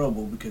getting in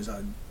trouble because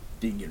I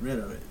didn't get rid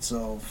of it.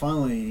 So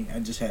finally, I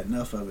just had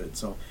enough of it.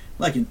 So,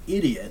 like an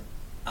idiot,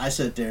 I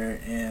sat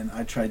there and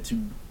I tried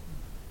to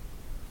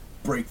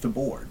break the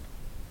board.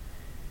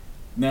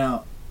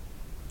 Now,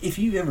 if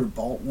you ever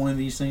bought one of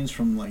these things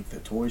from like the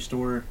toy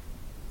store,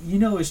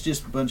 it's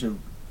just a bunch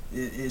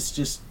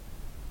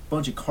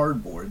of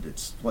cardboard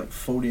that's like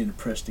folded and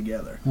pressed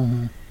together.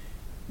 Mm-hmm.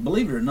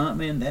 Believe it or not,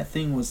 man, that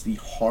thing was the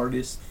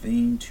hardest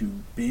thing to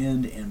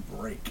bend and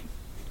break.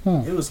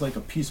 It was like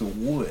a piece of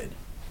wood.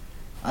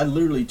 I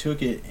literally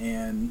took it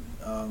and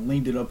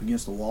leaned it up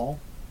against the wall.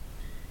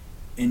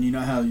 And you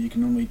know how you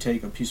can only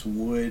take a piece of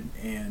wood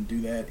and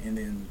do that and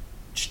then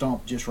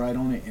stomp just right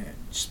on it and it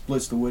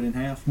splits the wood in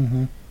half?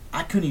 Mm-hmm.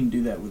 I couldn't even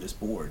do that with this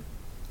board.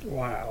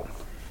 Wow.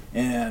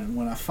 And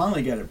when I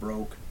finally got it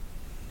broke,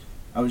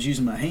 I was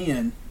using my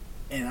hand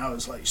and I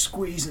was like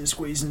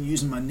squeezing,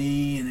 using my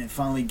knee, and it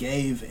finally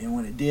gave. And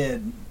when it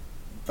did,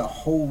 the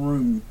whole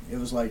room, it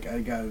was like I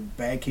got a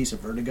bad case of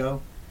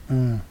vertigo.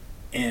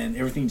 And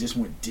everything just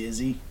went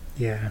dizzy.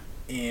 Yeah.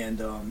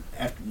 And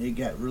after it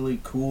got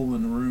really cool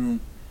in the room,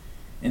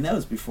 and that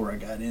was before I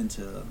got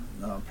into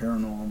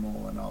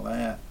paranormal and all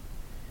that.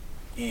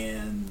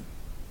 And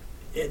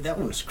that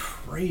was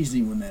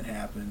crazy when that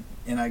happened.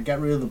 And I got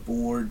rid of the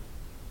board,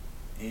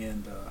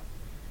 and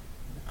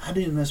I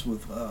didn't mess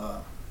with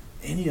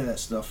any of that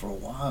stuff for a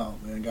while.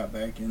 And I got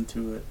back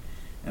into it,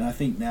 and I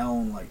think now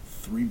I'm like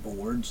 3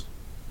 boards,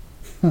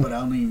 but I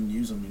don't even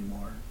use them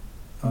anymore.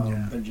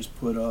 They're just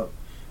put up.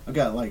 I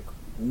got like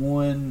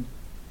one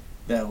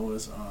that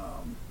was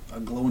a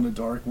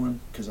glow-in-the-dark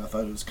one because I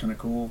thought it was kind of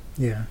cool.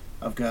 Yeah.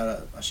 I've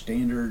got a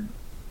standard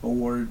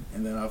board,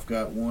 and then I've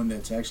got one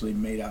that's actually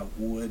made out of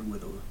wood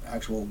with an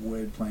actual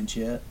wood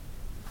planchette.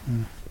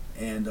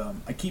 And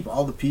I keep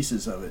all the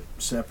pieces of it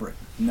separate.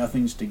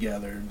 Nothing's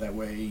together. That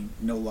way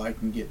no light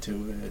can get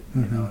to it.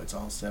 It's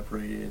all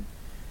separated.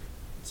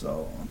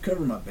 So I'm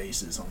covering my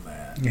bases on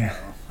that. Yeah.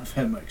 I've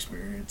had my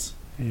experience.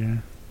 Yeah.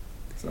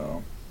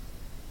 So.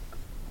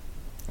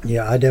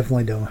 Yeah, I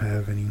definitely don't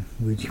have any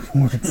Ouija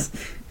boards.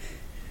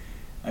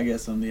 I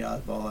guess I'm the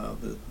oddball out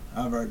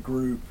of our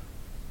group.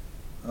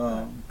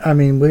 I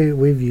mean,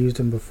 we've used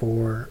them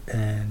before,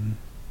 and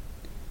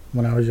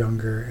when I was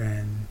younger,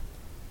 and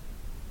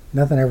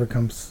nothing good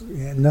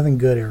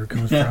ever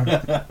comes from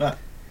it.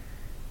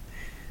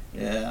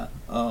 Yeah.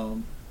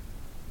 Well,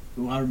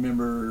 I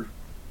remember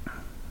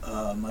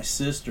my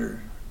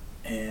sister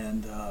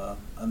and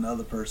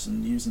another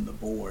person using the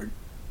board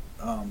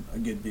a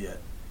good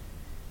bit.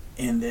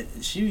 And that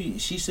she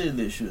said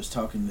that she was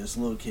talking to this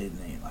little kid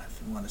named, I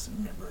want to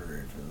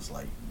remember if it was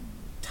like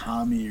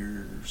Tommy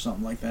or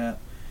something like that.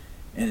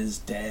 And his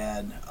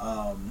dad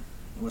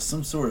was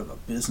some sort of a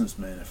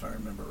businessman, if I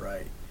remember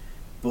right.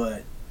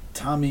 But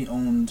Tommy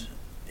owned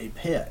a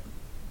pet,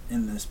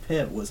 and this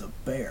pet was a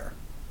bear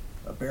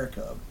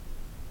cub.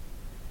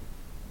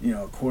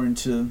 According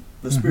to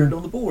the spirit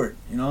on the board.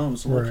 It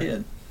was a little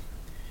kid.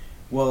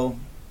 Well,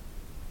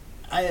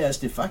 I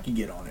asked if I could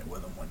get on it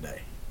with him one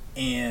day.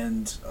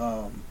 And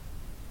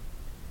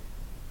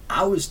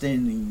I was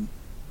standing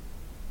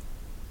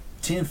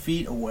 10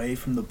 feet away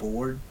from the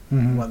board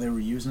while they were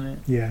using it.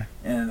 Yeah.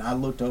 And I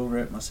looked over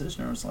at my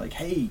sister and I was like,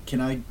 hey,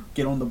 can I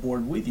get on the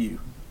board with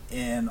you?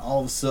 And all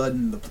of a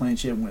sudden the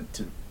planchette went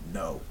to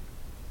no.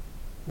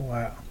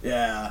 Wow.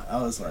 Yeah, I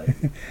was like,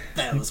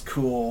 that was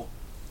cool.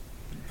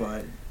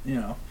 But,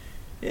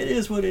 it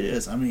is what it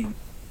is. I mean,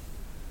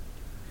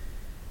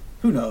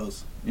 who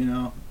knows?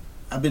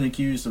 I've been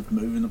accused of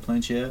moving the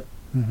planchette.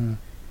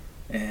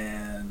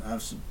 And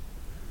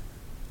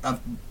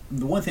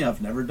the one thing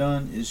I've never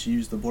done is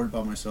use the board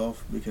by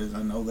myself because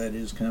I know that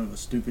is kind of a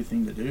stupid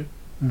thing to do.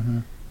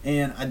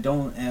 And I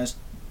don't ask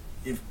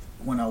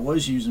when I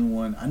was using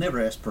one, I never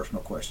asked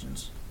personal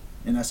questions,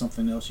 and that's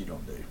something else you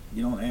don't do.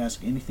 You don't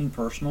ask anything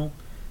personal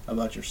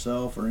about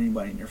yourself or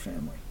anybody in your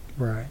family.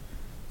 Right.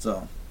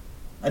 So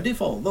I did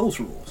follow those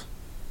rules,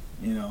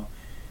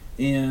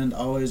 and I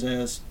always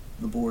asked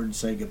the board to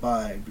say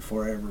goodbye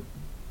before I ever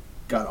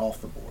got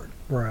off the board.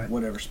 Right.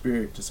 Whatever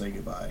spirit to say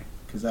goodbye,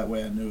 because that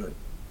way I knew it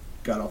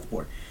got off the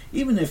board.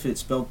 Even if it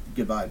spelled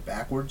goodbye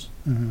backwards,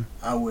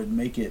 I would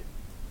make it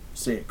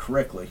say it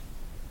correctly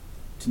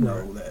to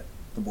know that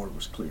the board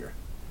was clear.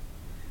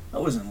 I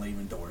wasn't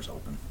leaving doors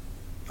open.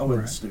 I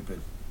wasn't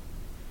stupid.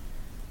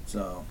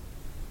 So,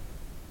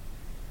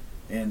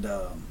 and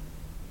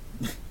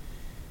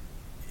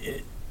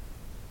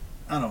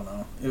I don't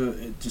know.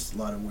 It just a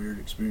lot of weird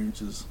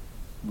experiences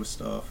with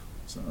stuff.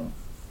 So,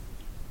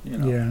 you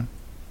know.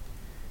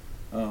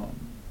 Yeah.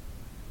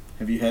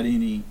 Have you had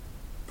any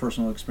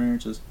personal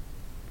experiences?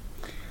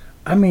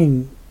 I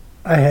mean,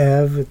 I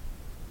have.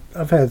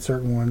 I've had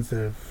certain ones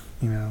that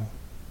have,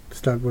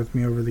 stuck with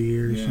me over the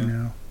years,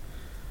 Yeah.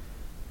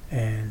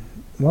 And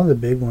one of the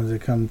big ones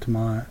that comes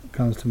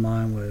to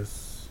mind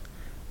was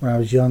when I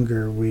was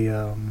younger.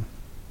 When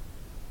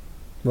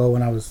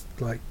I was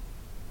like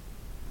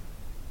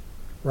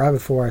right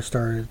before I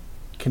started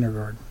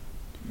kindergarten,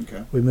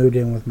 Okay. we moved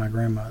in with my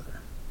grandmother,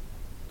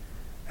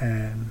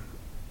 and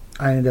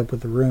I ended up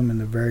with a room in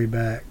the very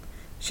back.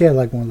 She had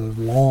like one of those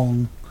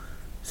long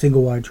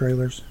single wide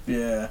trailers,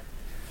 Yeah.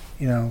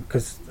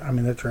 because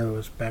that trailer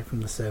was back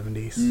from the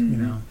 70s,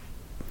 Mhm.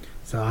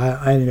 So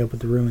I ended up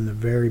with the room in the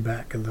very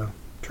back of the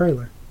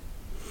trailer,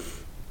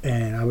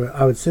 and I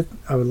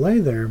would lay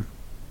there.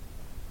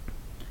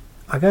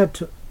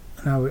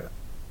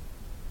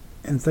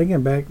 And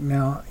thinking back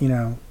now,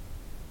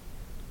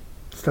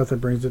 stuff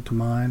that brings it to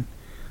mind,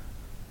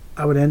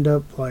 I would end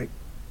up like,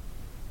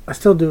 I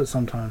still do it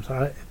sometimes.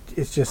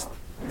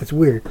 It's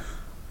weird.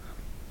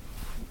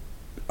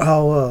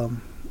 I'll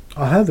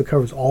have the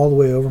covers all the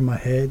way over my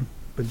head,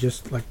 but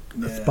just like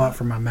a Yeah. spot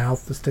for my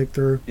mouth to stick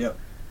through. Yep.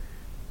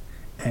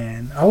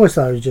 And I always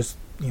thought it was just,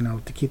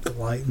 to keep the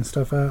light and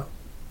stuff out.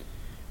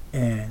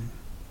 And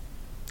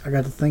I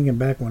got to thinking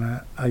back when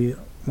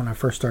I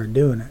first started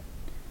doing it.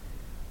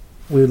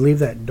 We would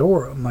leave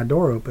my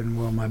door open.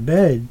 Well, my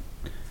bed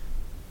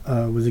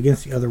was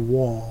against the other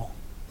wall,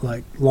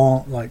 like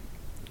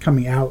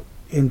coming out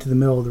into the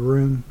middle of the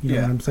room. You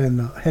know what I'm saying?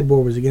 The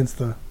headboard was against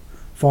the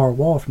far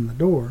wall from the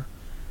door,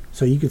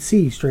 so you could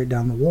see straight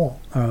down the wall,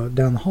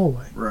 down the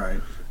hallway.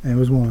 Right. And it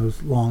was one of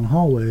those long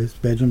hallways.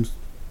 Bedrooms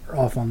are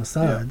off on the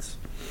sides.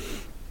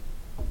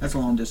 That's a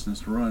long distance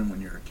to run when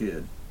you're a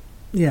kid.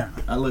 Yeah.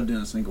 I lived in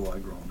a single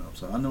wide growing up,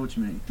 so I know what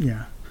you mean.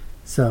 Yeah.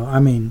 So, I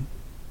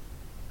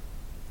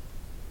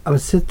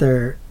would sit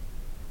there,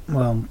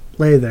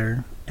 lay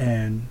there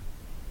and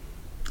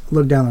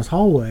look down this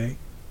hallway,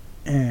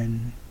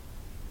 and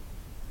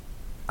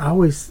I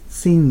always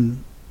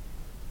seen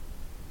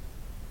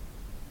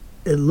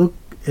it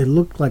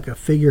looked like a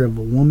figure of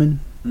a woman,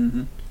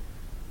 Mm-hmm.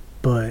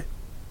 but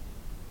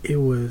it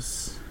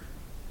was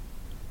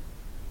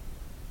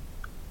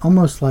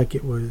almost like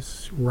it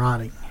was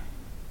rotting.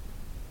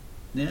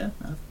 Yeah,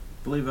 I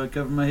believe I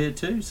covered my head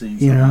too, seeing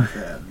You something know? like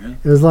that. Yeah.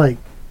 It was like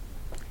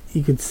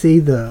you could see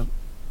the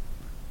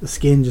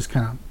skin just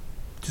kind of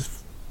just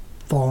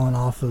falling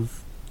off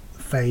of the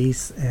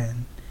face.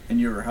 And And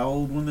you were how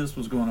old when this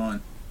was going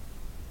on?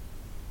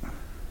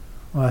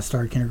 I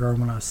started kindergarten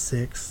when I was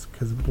 6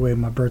 because of the way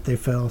my birthday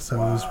fell, so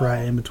it was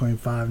right in between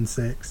 5 and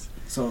 6.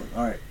 So,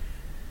 all right,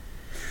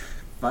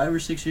 5 or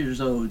 6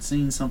 years old,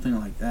 seeing something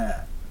like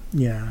that.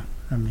 Yeah,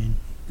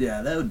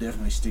 Yeah, that would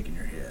definitely stick in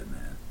your head,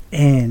 man.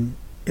 and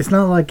it's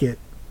not like it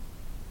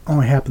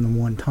only happened the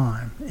one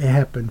time. It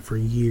happened for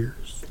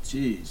years.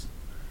 Jeez.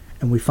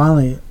 And we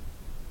finally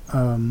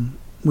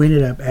we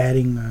ended up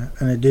adding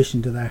an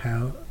addition to that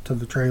house, to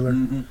the trailer.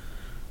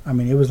 Mm-hmm.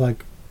 It was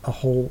like a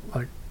whole,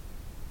 like,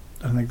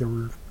 I think there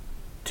were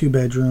 2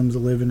 bedrooms, a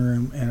living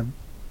room, and a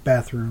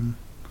bathroom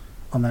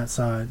on that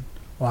side.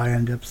 Well, I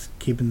ended up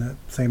keeping the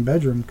same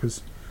bedroom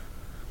because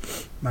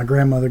my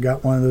grandmother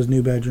got one of those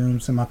new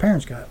bedrooms and my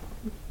parents got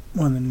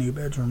one of the new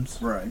bedrooms.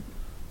 Right.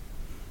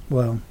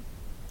 Well,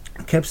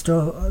 I kept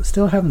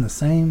still having the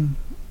same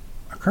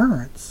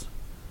occurrence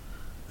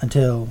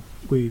until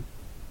we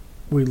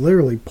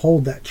literally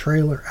pulled that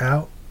trailer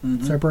out,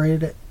 Mm-hmm.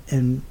 separated it,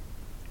 and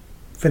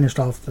finished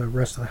off the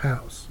rest of the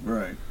house.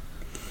 Right.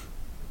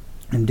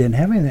 And didn't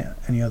have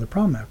any other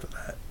problem after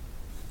that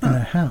in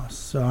that house.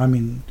 So, I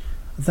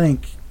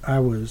think I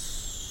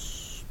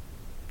was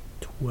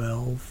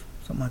 12,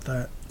 something like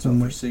that. So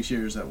for 6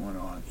 years that went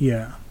on.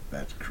 Yeah.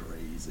 That's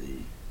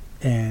crazy.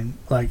 And,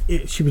 like,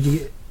 she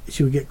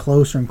would get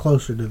closer and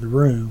closer to the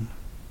room.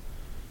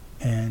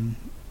 And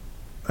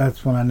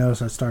that's when I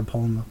noticed I started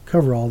pulling the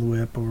cover all the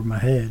way up over my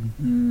head.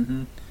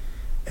 Mm-hmm.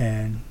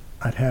 And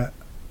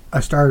I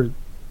started,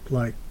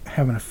 like,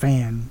 having a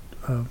fan,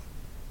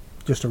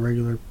 just a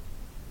regular,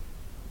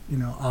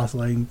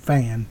 oscillating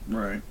fan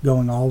Right.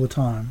 going all the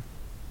time.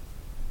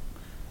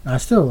 And I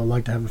still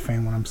like to have a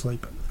fan when I'm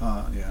sleeping.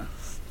 Yeah.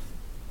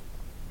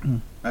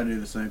 Mm. I do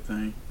the same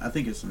thing. I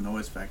think it's a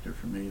noise factor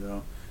for me,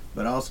 though.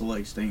 But I also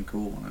like staying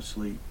cool when I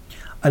sleep.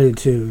 I do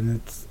too, and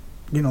it's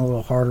getting a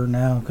little harder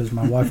now because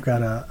my wife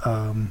got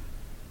a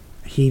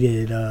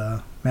heated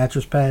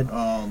mattress pad.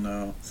 Oh,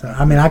 no. So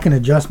I can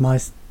adjust my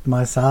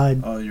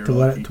side Oh, you're to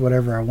lucky.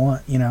 whatever I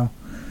want, Mhm.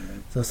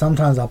 So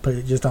sometimes I'll put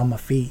it just on my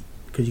feet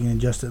because you can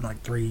adjust it in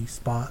like 3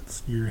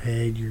 spots: your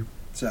head, your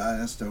So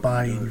I still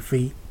body, can and do your it.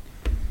 feet.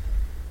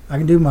 I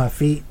can do my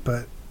feet,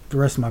 but the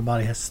rest of my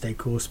body has to stay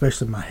cool,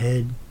 especially my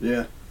head.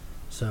 Yeah.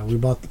 So we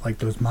bought like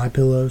those My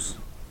Pillows,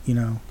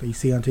 that you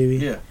see on TV.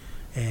 Yeah.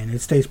 And it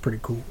stays pretty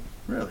cool.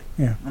 Really?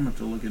 Yeah. I'm going to have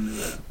to look into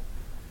that.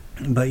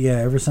 But yeah,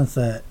 ever since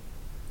that,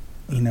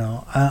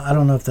 I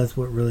don't know if that's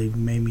what really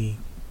made me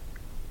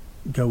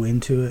go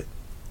into it,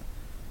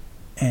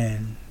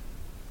 and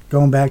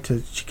going back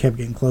to, she kept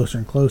getting closer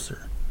and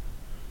closer.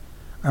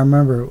 I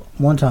remember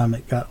one time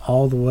it got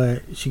all the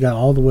way. She got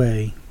all the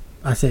way.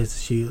 I say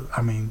it's she.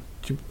 I mean,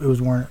 it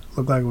was wearing.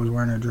 Looked like it was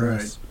wearing a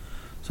dress. Right.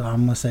 So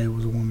I'm gonna say it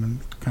was a woman,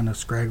 kind of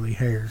scraggly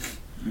hair.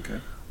 Okay.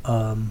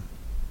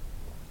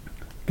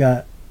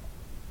 Got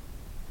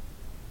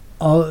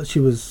all.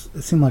 She was.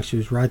 It seemed like she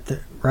was right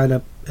there, right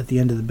up at the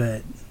end of the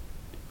bed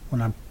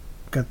when I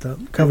got the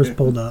covers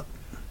pulled up.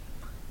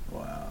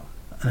 Wow.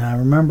 And I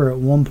remember at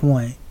one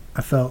point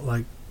I felt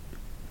like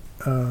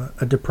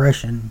a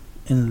depression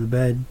into the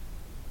bed.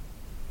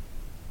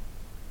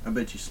 I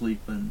bet you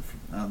sleep in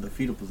the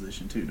fetal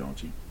position too,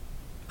 don't you?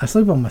 I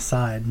sleep on my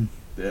side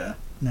Yeah.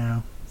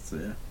 now. So,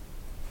 yeah.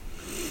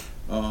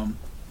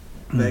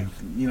 That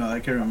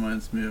that kind of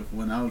reminds me of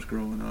when I was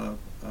growing up.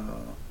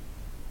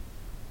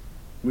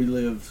 We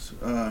lived.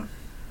 I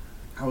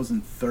was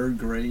in 3rd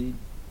grade,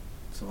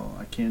 so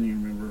I can't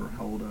even remember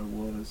how old I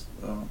was.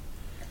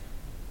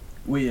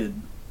 We had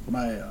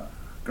my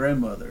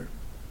grandmother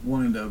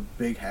wanted a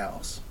big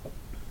house,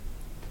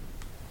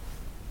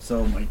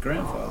 so my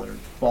grandfather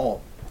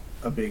bought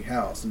a big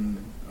house in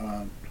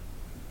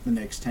the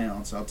next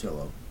town,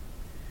 Saltillo,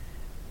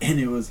 and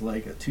it was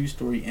like a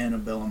 2-story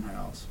antebellum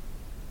house.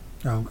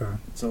 Oh, okay.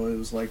 So it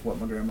was like what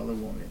my grandmother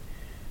wanted.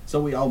 So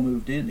we all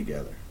moved in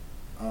together.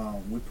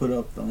 We put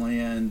up the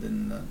land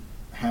and the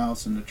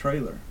house and the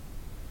trailer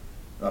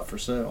up for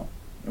sale,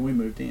 and we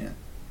moved in.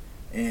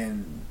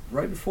 And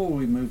right before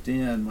we moved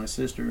in, my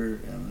sister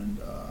and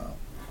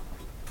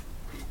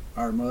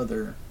our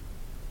mother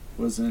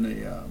was in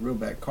a real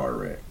bad car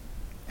wreck.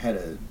 Had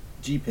a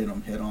Jeep hit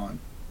them head on,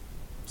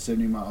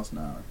 70 miles an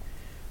hour.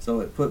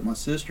 So it put my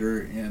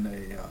sister in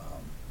a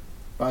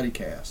body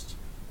cast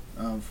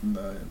from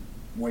the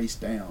waist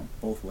down,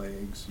 both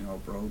legs,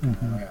 broke and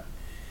all that.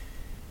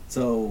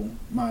 So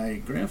my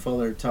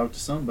grandfather talked to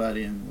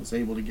somebody and was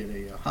able to get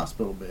a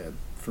hospital bed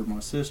for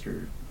my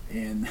sister.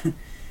 And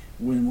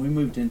when we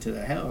moved into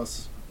the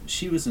house,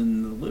 she was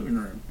in the living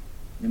room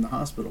in the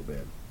hospital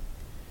bed.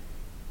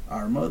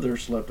 Our mother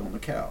slept on the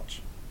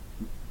couch.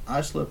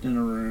 I slept in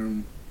a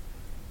room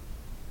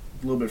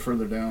a little bit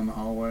further down the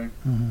hallway.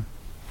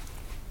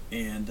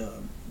 And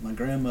my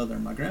grandmother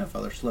and my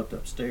grandfather slept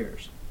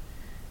upstairs.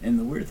 And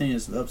the weird thing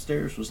is, the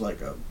upstairs was like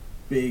a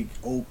big,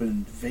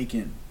 open,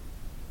 vacant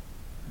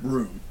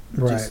room.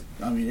 Right.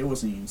 It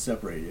wasn't even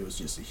separated. It was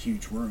just a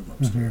huge room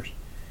upstairs.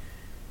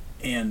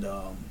 And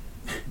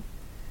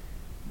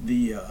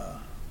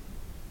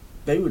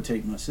they would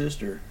take my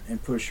sister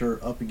and push her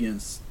up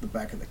against the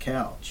back of the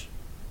couch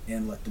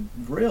and let the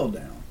rail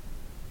down.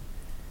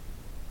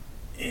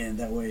 And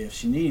that way, if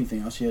she needed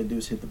anything, all she had to do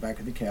was hit the back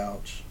of the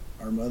couch.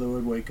 Our mother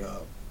would wake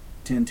up,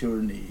 tend to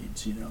her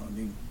needs, and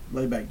then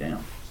lay back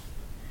down.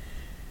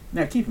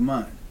 Now, keep in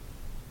mind,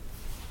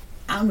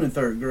 I'm in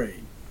 3rd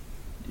grade,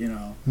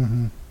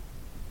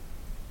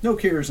 No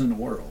cares in the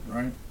world,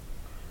 right?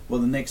 Well,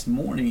 the next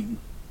morning,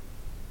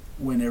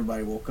 when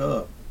everybody woke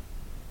up,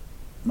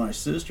 my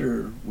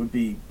sister would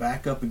be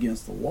back up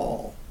against the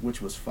wall,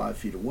 which was 5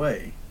 feet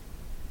away.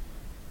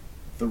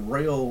 The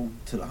rail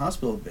to the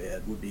hospital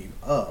bed would be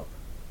up,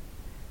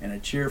 and a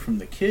chair from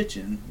the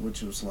kitchen,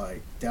 which was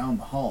like down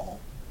the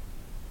hall,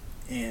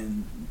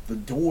 and the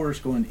doors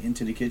going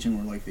into the kitchen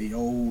were like the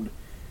old,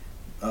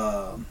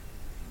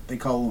 they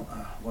call,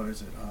 what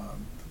is it,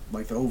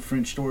 like the old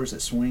French doors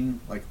that swing,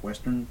 like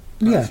Western.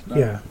 Yeah.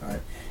 Right.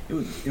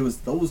 It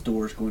was those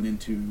doors going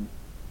into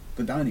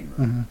the dining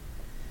room.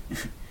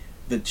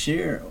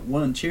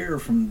 One chair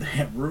from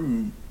that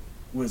room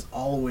was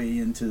all the way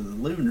into the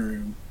living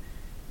room,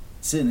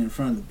 sitting in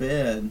front of the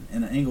bed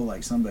in an angle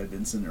like somebody had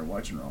been sitting there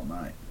watching her all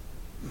night.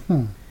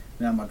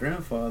 Now, my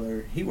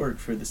grandfather, he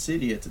worked for the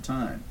city at the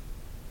time.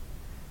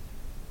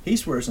 He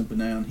swears up and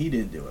down he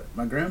didn't do it.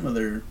 My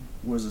grandmother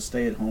was a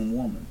stay-at-home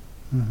woman.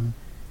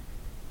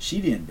 She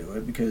didn't do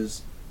it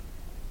because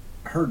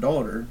her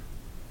daughter,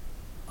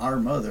 our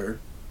mother,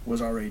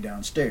 was already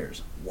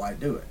downstairs. Why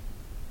do it?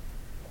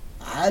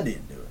 I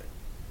didn't do it.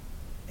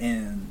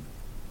 And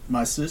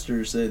my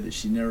sister said that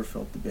she never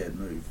felt the bed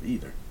move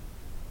either.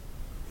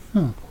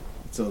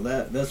 So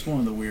that's one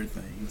of the weird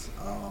things.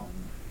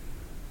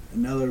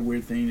 Another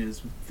weird thing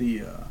is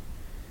the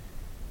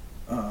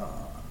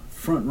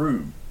front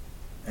room.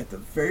 At the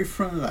very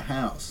front of the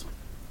house,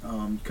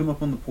 come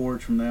up on the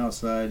porch from the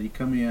outside, you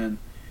come in,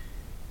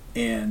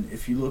 and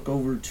if you look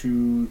over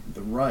to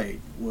the right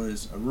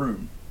was a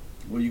room.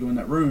 Well, you go in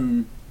that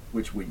room,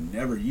 which we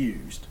never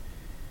used,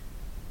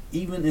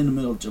 even in the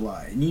middle of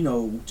July.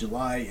 And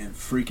July in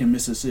freaking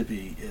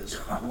Mississippi is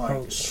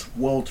like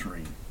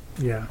sweltering.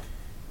 Yeah.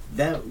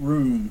 That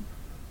room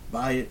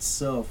by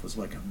itself was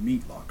like a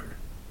meat locker.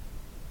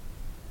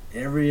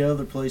 Every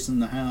other place in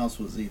the house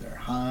was either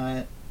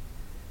hot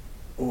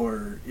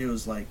or it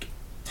was like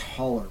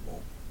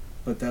tolerable.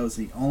 But that was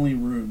the only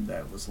room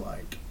that was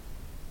like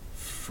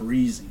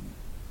freezing.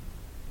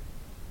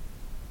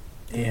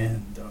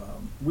 And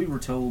we were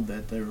told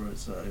that there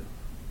was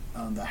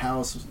the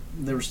house,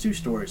 there was 2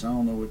 stories. I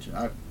don't know which,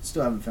 I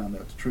still haven't found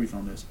out the truth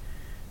on this.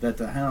 that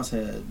the house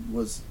there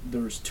was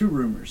two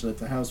rumors that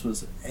the house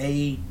was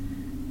a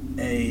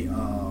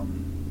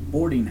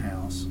boarding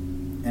house,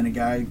 and a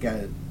guy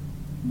got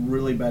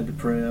really bad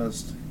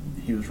depressed.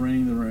 He was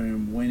renting the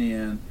room, went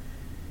in,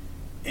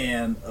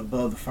 and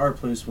above the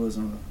fireplace was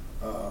a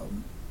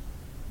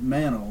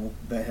mantle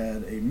that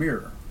had a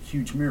mirror,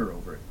 huge mirror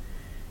over it.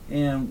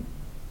 And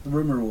the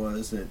rumor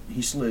was that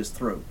he slit his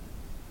throat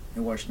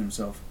and watched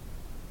himself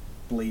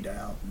bleed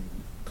out and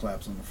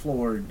collapse on the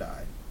floor and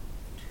died.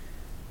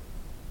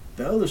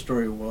 The other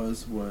story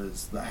was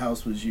the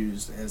house was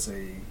used as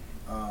a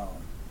a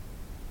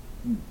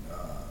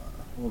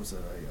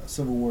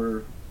Civil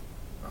War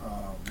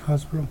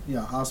Hospital?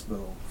 Yeah,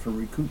 hospital for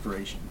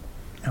recuperation.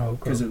 Oh, okay.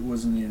 Because it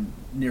wasn't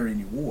near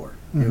any war.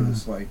 It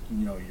was like,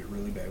 you're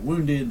really bad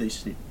wounded,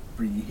 they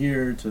bring you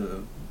here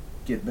to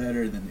get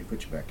better, then they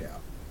put you back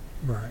out.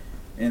 Right.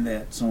 And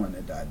that someone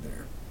that died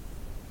there.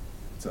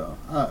 So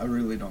I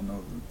really don't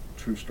know the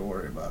true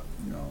story about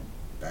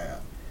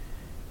that.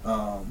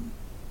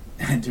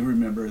 I do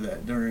remember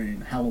that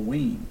during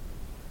Halloween,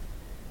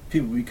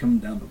 people would be coming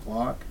down the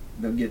block.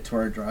 They'll get to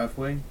our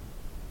driveway.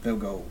 They'll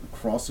go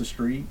across the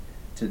street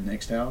to the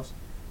next house,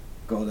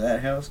 go to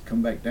that house,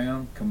 come back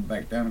down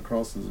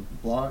across the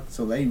block.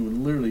 So they would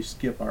literally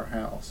skip our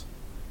house.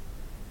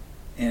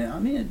 And I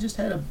mean, it just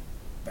had a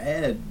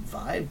bad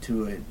vibe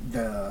to it.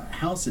 The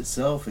house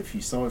itself, if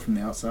you saw it from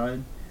the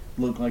outside,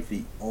 looked like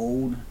the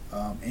old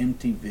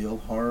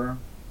Amityville horror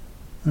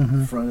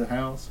front of the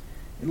house.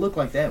 It looked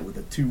like that with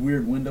the two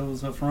weird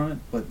windows up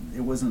front, but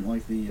it wasn't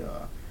like the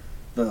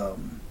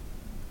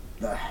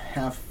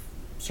half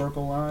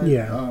circle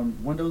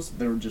line windows.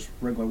 They were just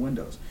regular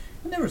windows.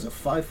 And there was a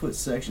 5-foot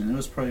section. It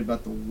was probably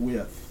about the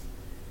width.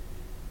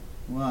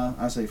 Well,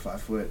 I say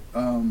 5 foot.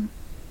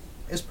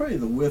 It's probably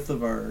the width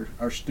of our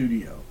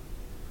studio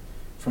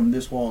from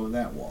this wall to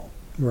that wall.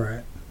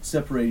 Right.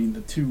 Separating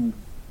the two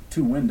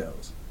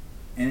windows.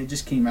 And it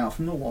just came out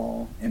from the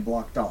wall and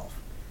blocked off.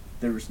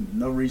 There was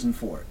no reason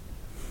for it.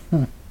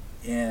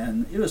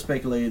 And it was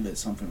speculated that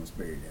something was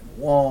buried in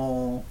the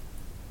wall.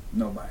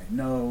 Nobody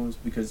knows,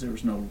 because there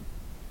was no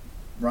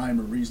rhyme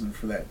or reason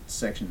for that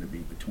section to be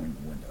between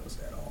the windows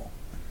at all.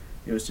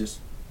 It was just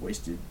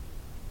wasted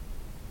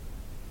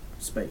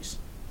space.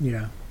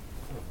 Yeah.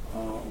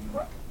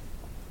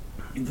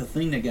 The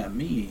thing that got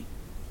me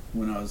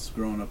when I was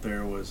growing up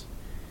there was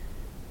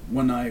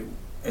when I,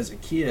 as a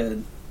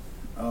kid,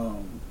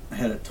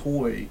 had a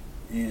toy,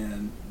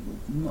 and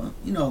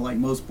like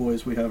most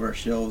boys, we have our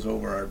shelves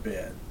over our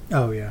bed.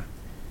 Oh yeah.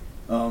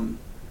 And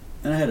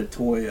I had a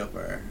toy up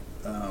there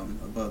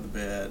above the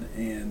bed,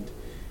 and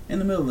in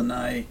the middle of the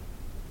night,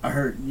 I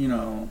heard,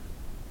 you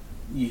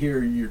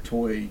hear your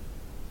toy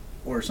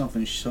or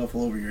something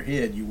shuffle over your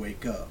head, you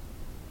wake up.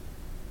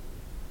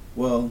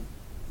 Well,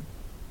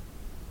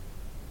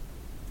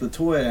 the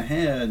toy I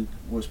had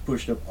was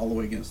pushed up all the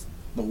way against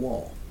the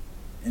wall,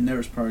 and there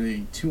was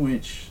probably 2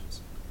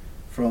 inches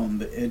from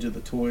the edge of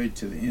the toy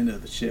to the end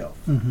of the shelf.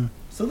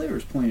 So there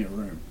was plenty of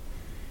room.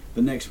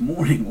 The next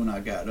morning when I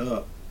got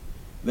up,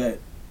 that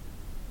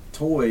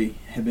toy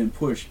had been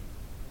pushed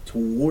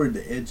toward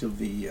the edge of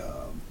the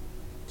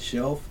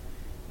shelf.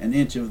 An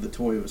inch of the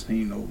toy was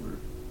hanging over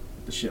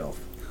the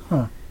shelf.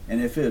 And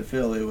if it had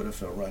fell, it would have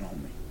fell right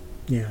on me.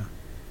 Yeah.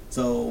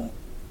 So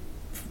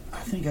I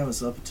think I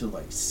was up until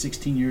like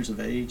 16 years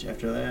of age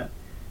after that.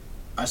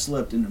 I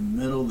slept in the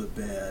middle of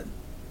the bed,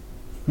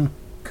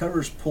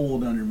 covers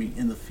pulled under me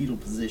in the fetal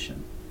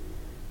position.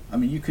 I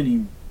mean, you couldn't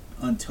even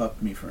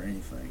untuck me for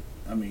anything.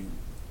 I mean,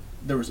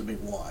 there was a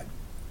big wad.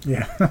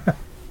 Yeah.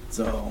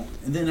 So,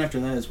 and then after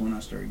that is when I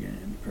started getting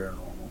into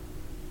paranormal.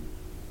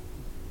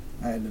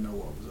 I had to know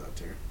what was out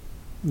there.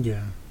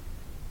 Yeah.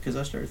 Because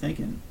I started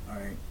thinking, all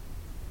right,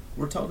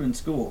 we're taught in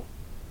school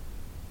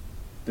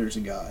there's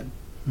a God.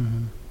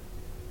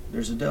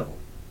 There's a devil.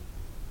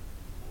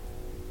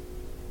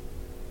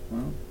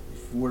 Well,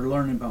 if we're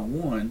learning about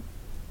one,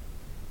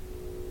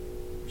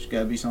 there's got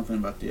to be something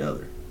about the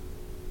other.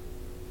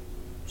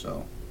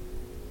 So,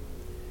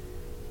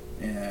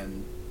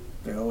 and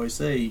they always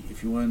say,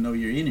 if you want to know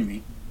your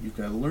enemy, you've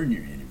got to learn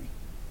your enemy.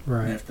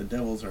 Right. And if the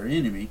devil's our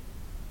enemy,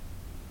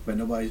 but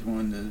nobody's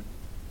willing to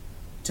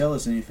tell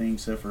us anything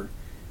except for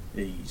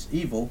he's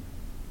evil,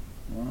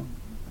 well,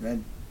 that,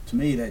 to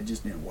me, that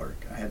just didn't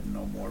work. I had to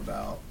know more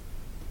about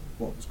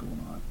what was going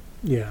on.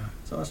 Yeah.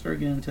 So I started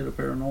getting into the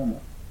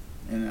paranormal,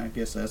 and I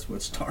guess that's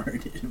what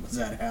started. It was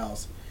that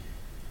house.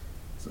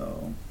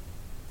 So,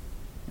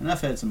 and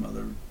I've had some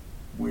other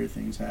weird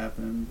things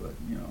happen, but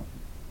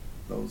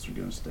those are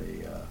going to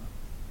stay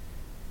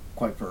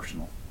quite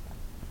personal.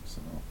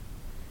 So,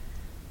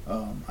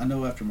 I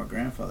know after my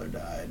grandfather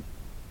died,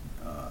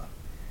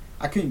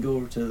 I couldn't go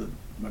over to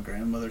my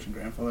grandmother's and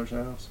grandfather's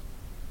house.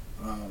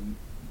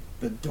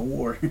 The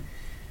door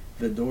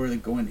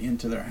that going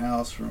into their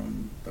house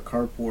from the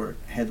carport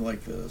had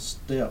like the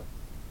step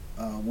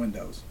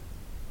windows.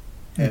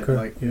 Had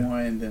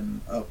one,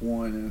 then up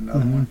one, and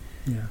another one.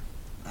 Yeah.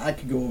 I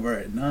could go over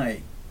at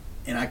night,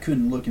 and I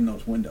couldn't look in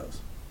those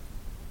windows.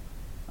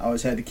 I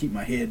always had to keep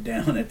my head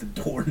down at the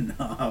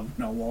doorknob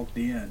when I walked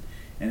in,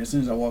 And as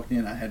soon as I walked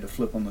in, I had to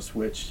flip on the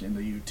switch in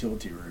the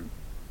utility room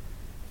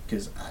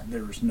because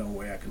there was no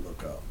way I could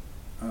look up.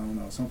 I don't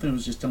know. Something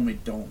was just telling me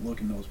don't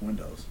look in those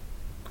windows.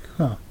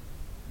 Huh.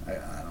 I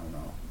don't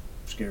know.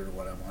 Scared of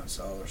what I might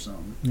saw or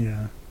something.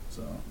 Yeah.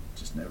 So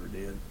just never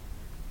did.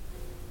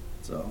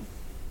 So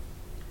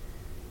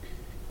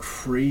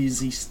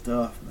crazy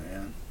stuff,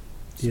 man.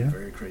 Some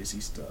very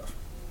crazy stuff.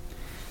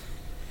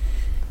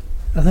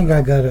 I think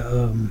I got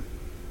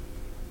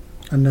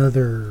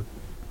another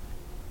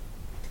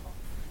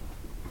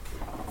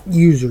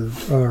user,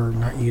 or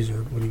not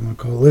user, what do you want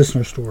to call it,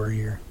 listener story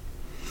here.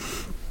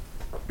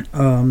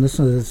 This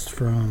is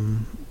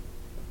from,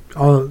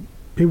 all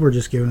people were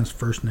just giving us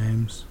first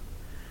names.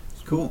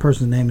 Cool. The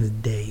person's name is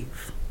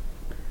Dave.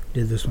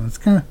 Did this one. It's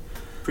kind of...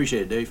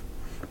 Appreciate it, Dave.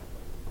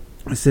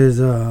 It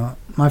says,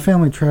 my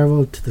family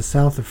traveled to the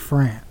south of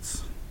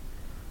France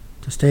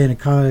to stay in a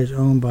cottage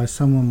owned by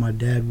someone my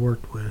dad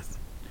worked with.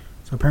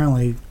 So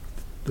apparently,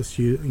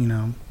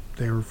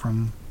 they were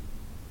from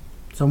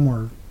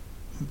somewhere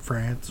in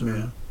France.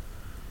 Or,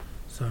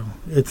 so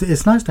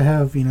it's nice to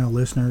have,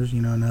 listeners,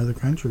 in other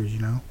countries,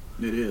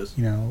 It is.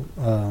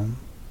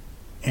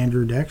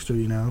 Andrew Dexter,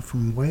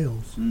 from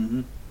Wales.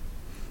 Mm-hmm.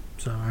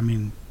 So, I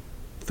mean,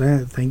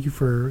 thank you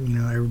for,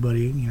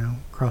 everybody,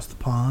 across the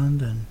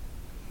pond and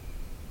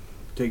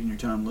taking your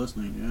time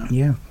listening,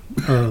 yeah.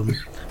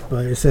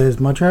 But it says,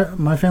 my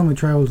family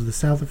traveled to the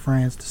south of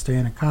France to stay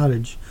in a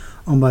cottage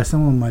owned by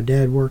someone my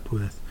dad worked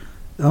with.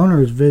 The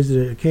owners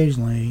visited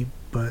occasionally,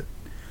 but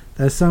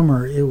that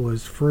summer it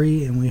was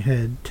free and we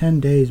had 10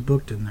 days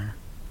booked in there.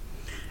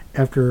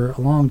 After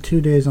a long 2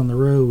 days on the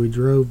road, we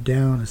drove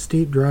down a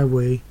steep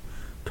driveway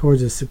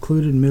towards a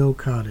secluded mill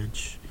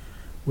cottage,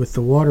 with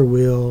the water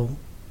wheel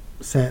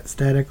sat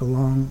static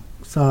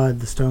alongside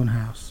the stone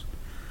house.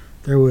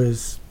 There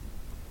was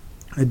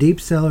a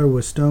deep cellar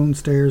with stone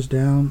stairs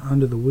down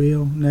under the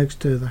wheel next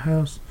to the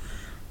house.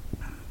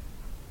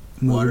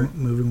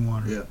 Moving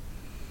water. Yeah.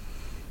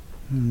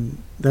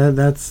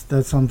 That's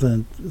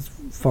something as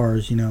far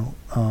as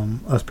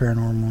us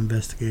paranormal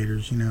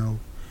investigators.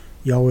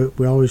 We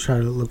always try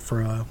to look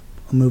for a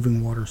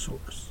moving water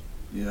source.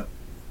 Yep.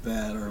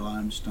 That or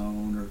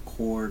limestone or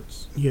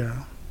quartz.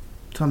 Yeah.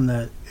 Something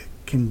that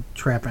can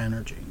trap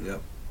energy.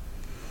 Yep.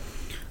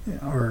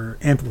 Or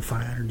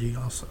amplify energy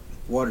also.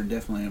 Water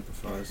definitely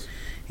amplifies.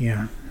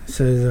 Yeah. It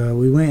says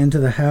we went into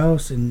the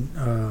house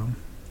and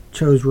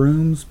chose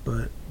rooms,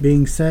 but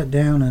being sat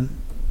down in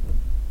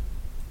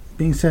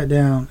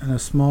a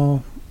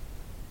small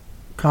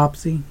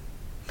copsey,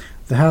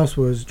 the house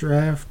was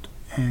draught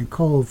and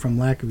cold from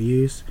lack of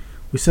use.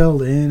 We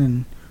settled in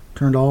and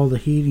turned all the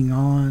heating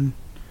on,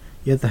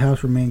 yet the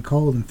house remained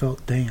cold and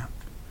felt damp.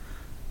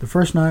 The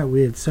first night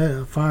we had set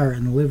a fire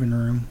in the living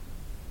room.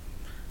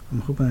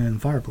 I'm hoping in the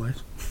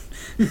fireplace.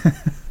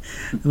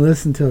 And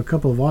listened to a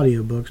couple of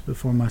audiobooks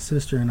before my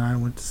sister and I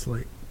went to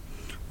sleep.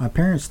 My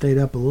parents stayed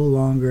up a little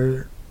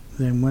longer,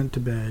 then went to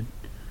bed.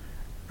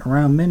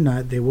 Around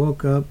midnight, they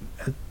woke up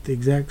at the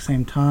exact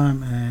same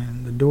time,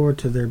 and the door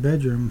to their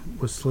bedroom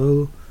was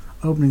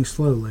opening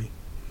slowly.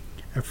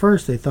 At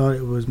first, they thought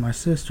it was my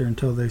sister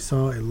until they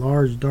saw a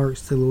large, dark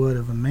silhouette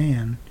of a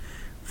man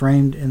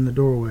framed in the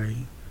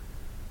doorway,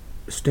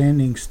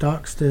 standing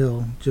stock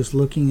still, just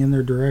looking in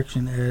their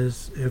direction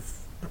as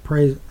if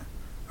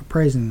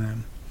appraising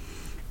them.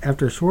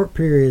 After a short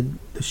period,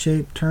 the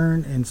shape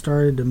turned and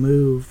started to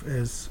move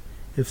as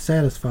if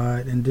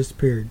satisfied and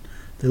disappeared.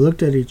 They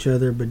looked at each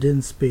other but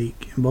didn't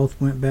speak, and both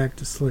went back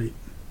to sleep.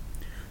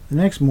 The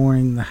next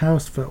morning, the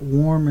house felt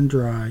warm and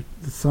dry.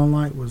 The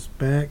sunlight was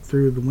back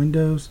through the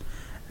windows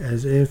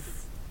as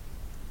if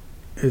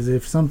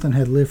something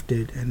had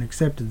lifted and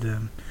accepted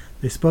them.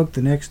 They spoke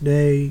the next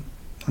day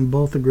and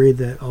both agreed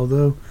that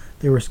although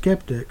they were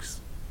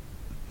skeptics,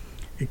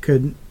 it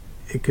could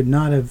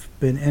not have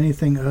been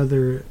anything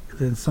other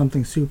than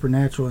something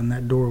supernatural in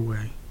that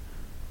doorway,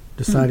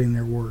 deciding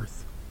their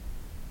worth.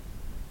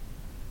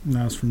 And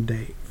that was from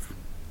Dave.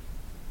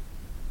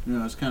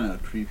 It's kind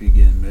of creepy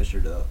getting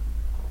measured up.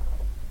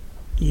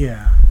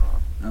 Yeah.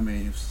 I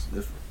mean,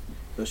 if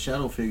the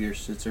shadow figure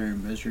sits there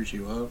and measures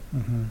you up,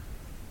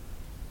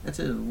 that's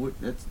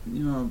that's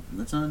an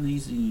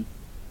uneasy,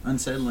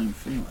 unsettling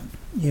feeling.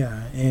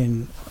 Yeah,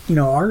 and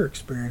our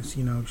experience,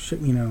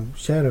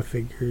 shadow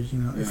figures,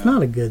 it's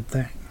not a good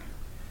thing.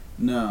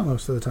 No.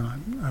 Most of the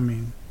time. I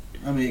mean,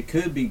 it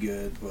could be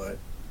good, but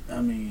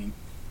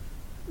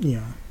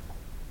yeah.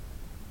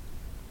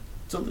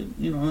 So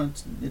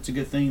it's a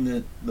good thing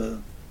that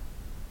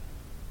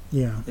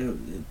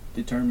it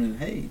determined,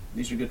 hey,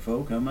 these are good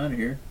folk. I'm out of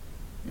here.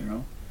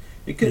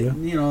 It could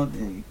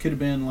it could have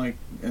been like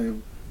a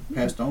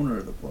past owner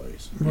of the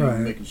place, right?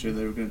 Making sure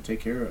they were going to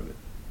take care of it.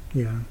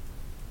 Yeah.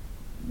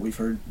 We've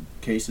heard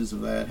cases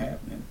of that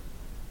happening,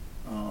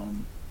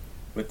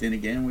 but then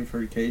again, we've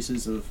heard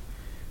cases of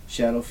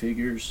shadow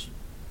figures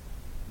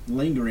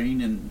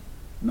lingering and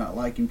not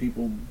liking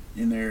people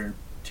in their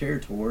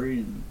territory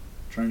and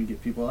trying to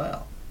get people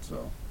out.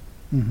 So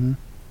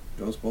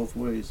goes both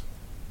ways.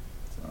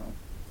 So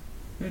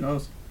who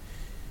knows?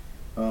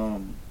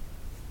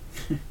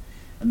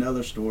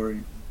 Another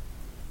story.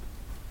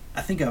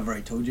 I think I've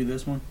already told you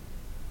this one,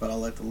 but I'll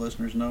let the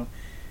listeners know.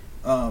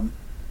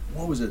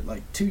 What was it,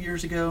 like 2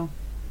 years ago?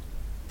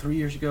 3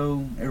 years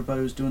ago?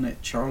 Everybody was doing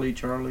that Charlie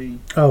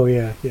Oh,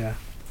 yeah.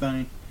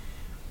 thing.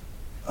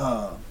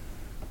 I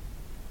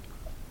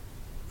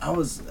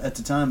was, at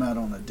the time, out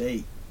on a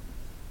date.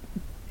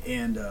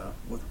 And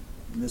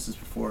this is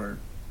before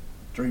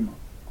Dreamer.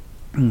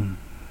 And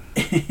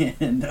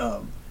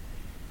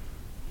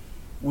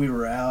we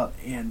were out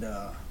and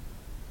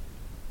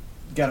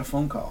got a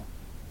phone call.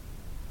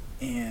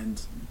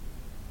 And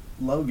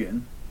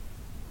Logan,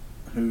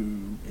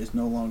 who is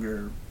no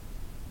longer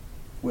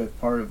with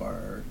part of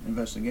our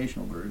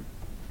investigational group,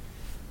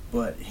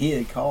 but he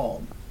had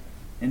called,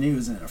 and he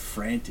was in a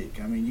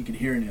frantic, I mean, you could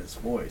hear it in his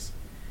voice.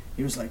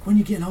 He was like, when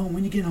you getting home?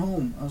 When you getting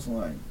home? I was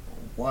like,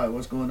 why?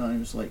 What's going on? He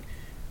was like,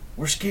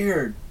 we're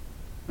scared.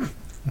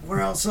 We're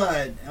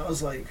outside. I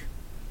was like,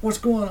 what's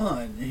going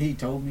on? And he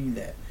told me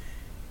that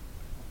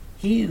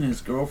he and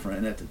his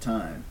girlfriend at the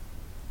time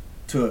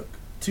took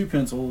 2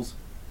 pencils,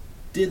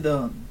 did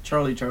the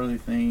Charlie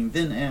thing,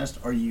 then asked,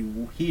 are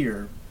you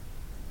here?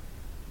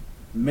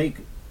 Make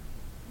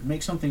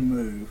something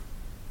move.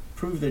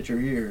 Prove that you're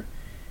here.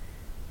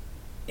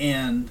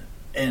 And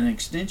an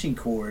extension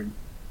cord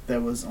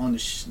that was on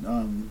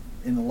the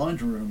in the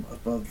laundry room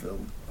above the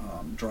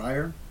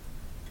dryer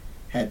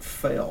had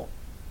fell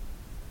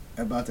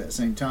about that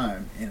same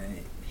time, and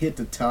it hit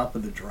the top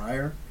of the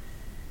dryer.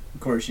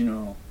 Of course,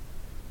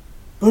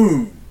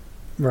 boom.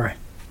 Right.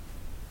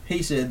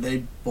 He said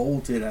they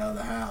bolted out of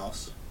the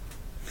house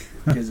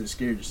because it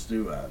scared the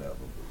stew out of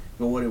them.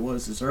 But what it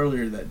was is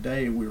earlier that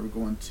day we were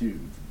going to,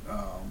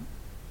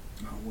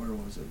 where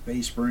was it?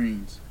 Bay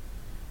Springs,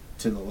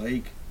 to the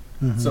lake.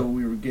 Mm-hmm. So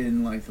we were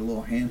getting like the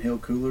little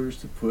handheld coolers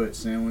to put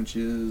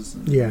sandwiches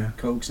and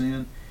Cokes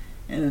in.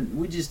 And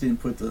we just didn't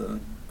put the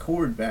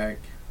cord back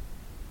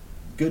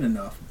good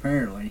enough,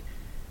 apparently.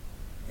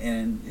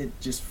 And it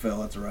just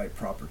fell at the right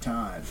proper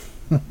time,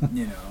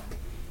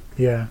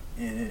 Yeah.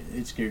 And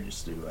it scared the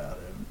stew out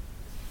of him.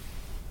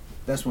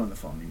 That's one of the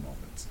funny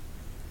moments.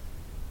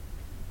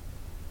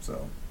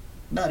 So,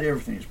 not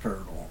everything is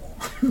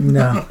paranormal.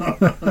 No.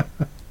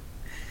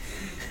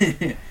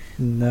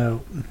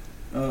 No.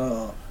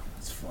 Oh,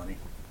 it's funny.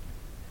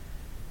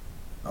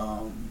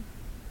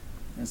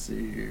 Let's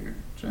see here.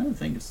 Trying to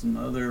think of some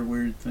other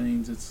weird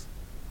things that's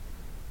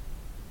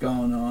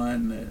going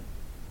on.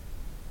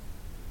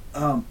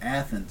 That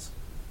Athens.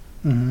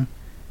 Mm-hmm.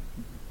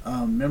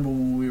 Remember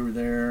when we were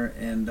there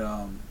and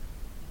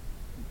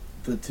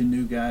the 2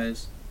 new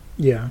guys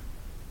Yeah.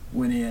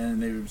 went in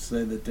and they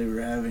said that they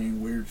were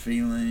having weird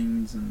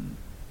feelings and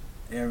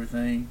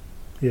everything.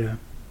 Yeah.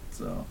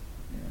 So,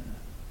 yeah.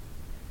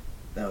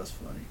 That was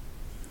funny.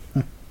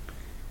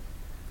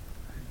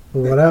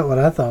 Well, what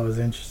I thought was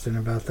interesting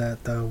about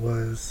that, though,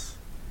 was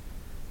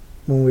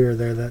when we were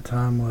there that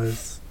time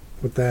was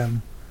with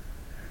them,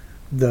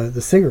 the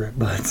cigarette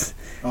butts.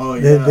 Oh,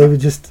 yeah. They would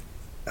just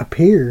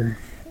appear,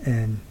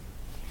 and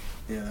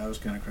Yeah, that was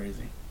kind of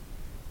crazy.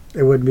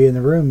 they wouldn't be in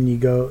the room,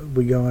 and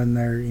we go in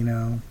there,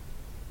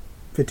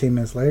 15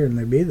 minutes later, and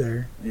they'd be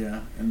there.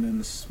 Yeah, and then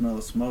the smell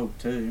of smoke,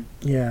 too.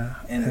 Yeah.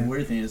 And the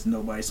weird thing is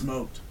nobody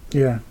smoked.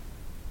 Yeah.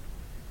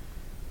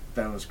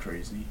 That was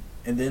crazy.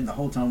 And then the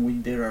whole time we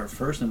did our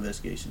first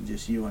investigation,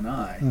 just you and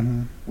I,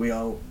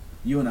 Mm-hmm.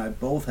 you and I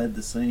both had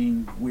the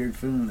same weird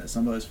feeling that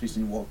somebody was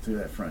fixing to walk through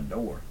that front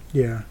door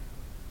Yeah.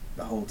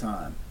 the whole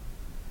time.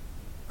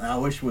 I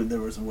wish there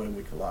was a way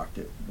we could lock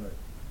it, but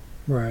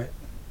Right.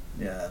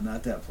 yeah,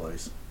 not that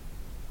place.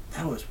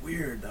 That was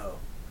weird, though.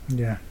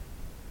 Yeah.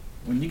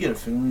 When you get a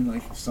feeling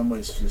like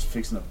somebody's just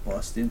fixing to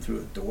bust in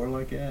through a door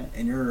like that,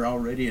 and you're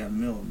already in the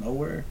middle of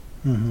nowhere,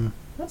 Mm-hmm.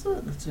 that's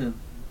an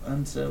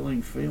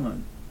unsettling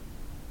feeling.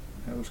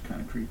 That was kind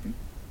of creepy.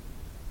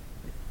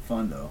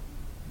 Fun, though.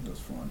 It was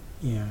fun.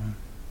 Yeah.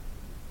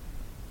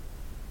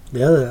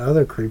 The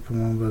other creepy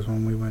one was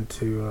when we went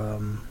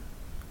to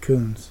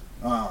Coons.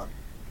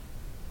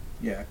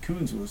 Yeah,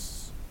 Coons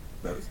was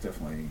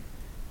definitely...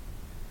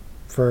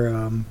 For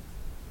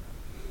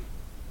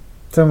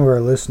some of our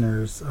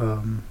listeners,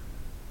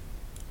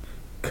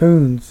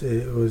 Coons,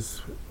 it was,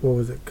 what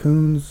was it?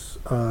 Coons,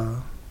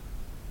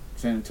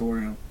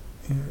 Sanatorium.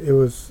 it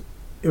was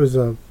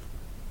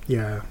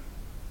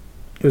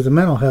a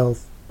mental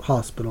health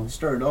hospital. It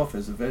started off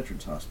as a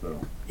veterans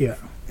hospital. Yeah.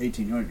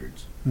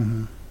 1800s.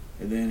 Mm-hmm.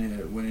 And then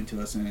it went into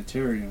a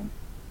sanitarium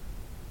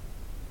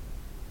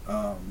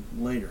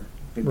later.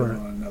 They built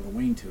on another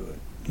wing to it.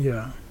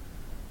 Yeah.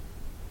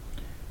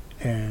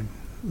 And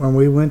when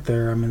we went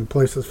there, I mean, the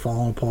place was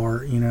falling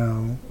apart,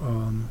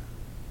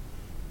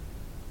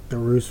 the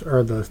roofs,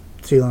 or the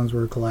ceilings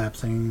were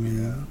collapsing,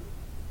 and,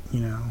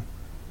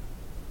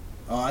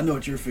 Oh, I know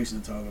what you're fixing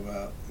to talk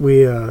about.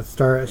 we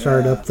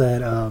started up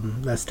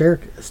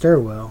that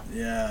stairwell.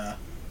 Yeah.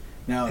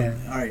 Now,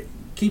 all right,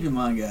 keep in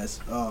mind, guys,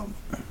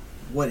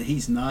 what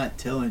he's not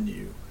telling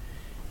you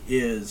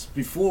is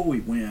before we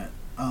went,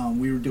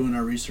 we were doing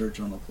our research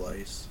on the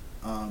place,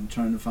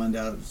 trying to find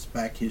out its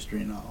back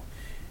history and all.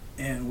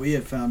 And we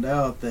had found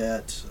out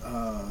that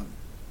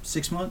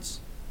 6 months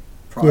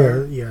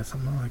prior. Yeah,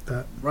 something like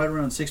that. Right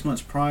around 6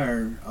 months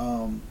prior,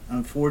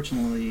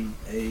 unfortunately,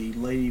 a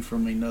lady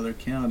from another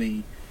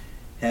county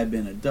had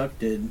been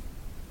abducted.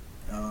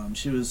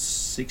 She was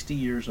 60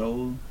 years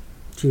old.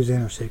 She was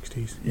in her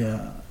 60s.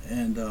 Yeah,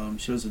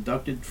 and she was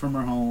abducted from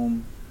her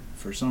home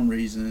for some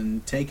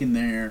reason, taken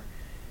there,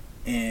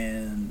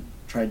 and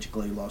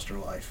tragically lost her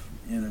life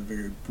in a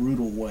very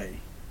brutal way.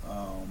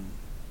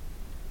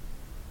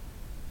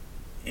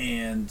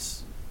 And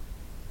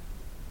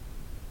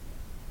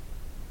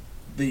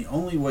the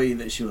only way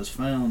that she was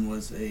found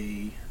was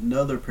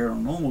another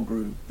paranormal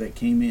group that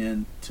came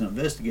in to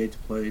investigate the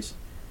place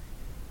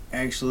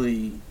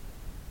actually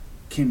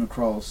came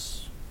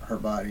across her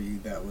body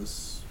that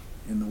was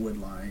in the wood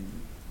line.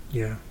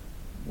 Yeah.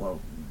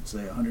 Well,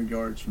 say 100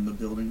 yards from the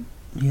building.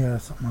 Yeah,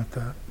 something like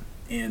that.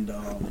 And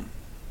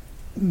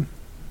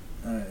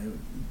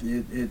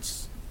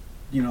it's,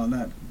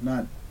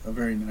 not a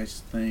very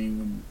nice thing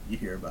when you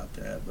hear about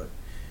that. But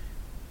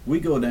we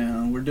go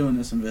down, we're doing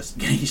this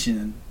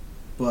investigation,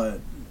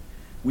 but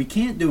we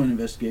can't do an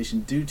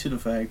investigation due to the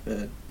fact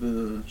that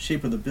the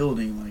shape of the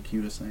building, like he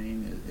was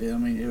saying,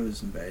 it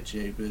was in bad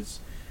shape. It's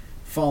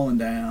falling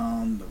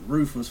down, the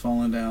roof was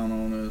falling down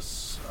on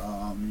us,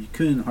 you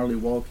couldn't hardly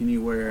walk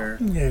anywhere.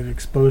 Yeah,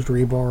 exposed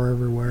rebar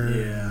everywhere.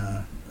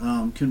 Yeah.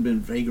 Could have been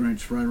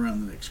vagrants right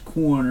around the next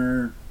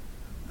corner.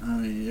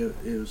 It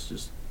was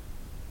just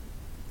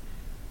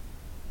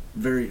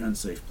very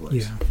unsafe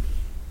place. Yeah.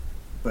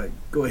 But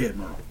go ahead,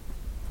 Mark.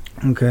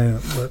 Okay,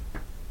 but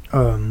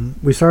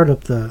we started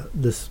up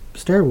this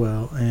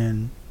stairwell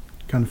and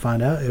kind of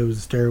find out it was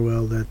a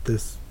stairwell that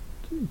this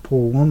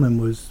poor woman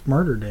was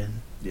murdered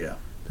in. Yeah.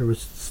 There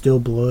was still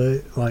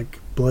blood, like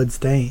blood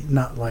stain,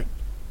 not like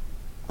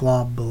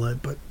glob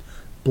blood, but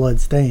blood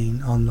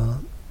stain on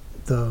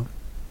the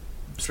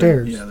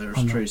stairs. Yeah, there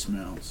was trace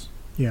amounts.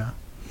 Yeah.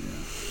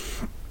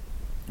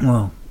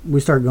 Well, we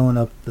start going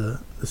up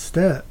the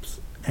steps,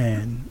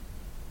 and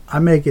I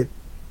make it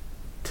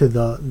to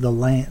the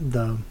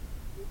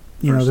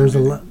there's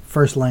a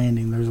first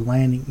landing. There's a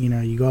landing.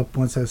 You go up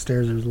one set of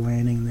stairs. There's a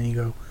landing, and then you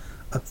go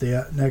up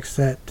the next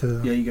set to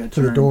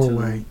the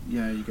doorway.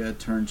 You got to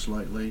turn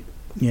slightly.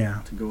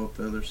 Yeah. To go up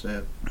the other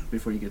set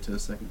before you get to the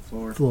second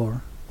floor.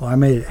 Well, I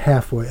made it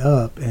halfway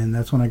up, and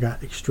that's when I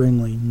got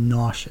extremely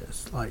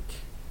nauseous.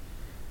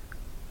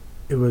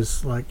 It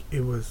was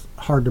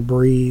hard to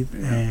breathe,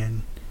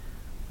 and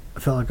I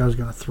felt like I was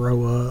going to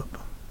throw up.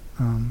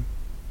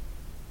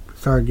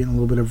 Started getting a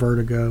little bit of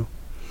vertigo.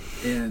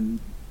 And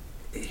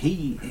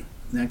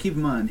now keep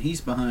in mind,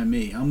 he's behind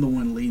me. I'm the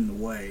one leading the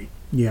way.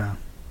 Yeah.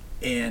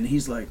 And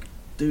he's like,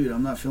 dude,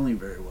 I'm not feeling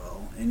very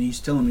well. And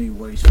he's telling me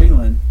what he's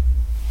feeling.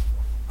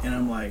 And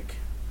I'm like,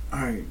 all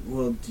right,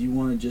 well, do you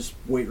want to just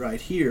wait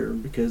right here?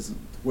 Because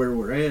where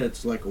we're at,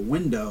 it's like a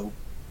window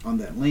on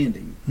that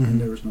landing. Mm-hmm. And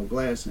there was no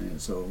glass in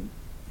it. So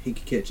he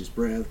could catch his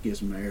breath, get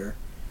some air.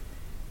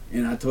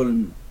 And I told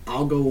him,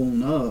 I'll go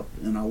on up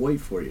and I'll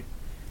wait for you.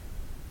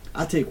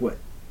 I take,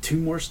 2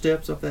 more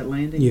steps up that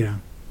landing? Yeah.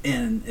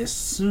 And as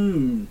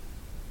soon...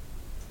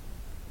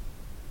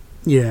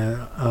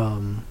 Yeah,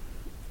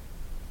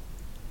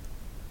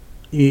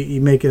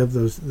 you make it up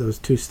those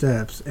 2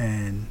 steps,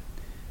 and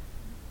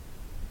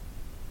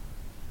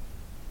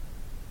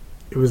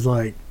it was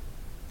like,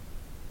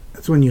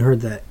 that's when you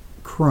heard that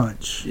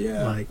crunch.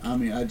 Yeah,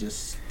 I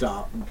just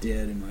stopped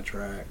dead in my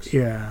tracks.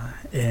 Yeah,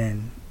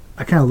 and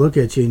I kind of look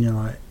at you, and you're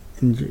like,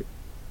 and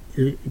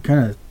you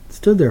kind of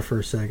stood there for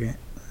a second.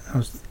 I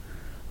was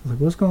like,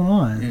 what's going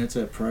on? Yeah, it's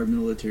that proud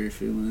military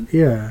feeling.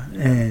 Yeah,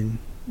 and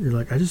you're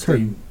like, I just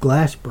heard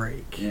glass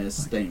break. Yeah, it's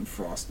staying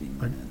frosty,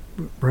 man.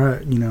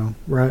 Right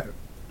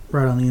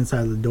on the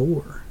inside of the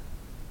door.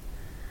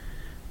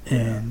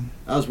 And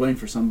I was waiting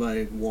for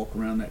somebody to walk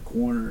around that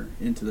corner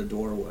into the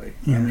doorway.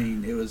 Yeah.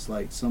 It was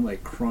like somebody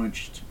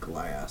crunched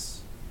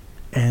glass.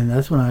 And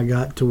that's when I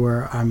got to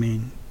where, I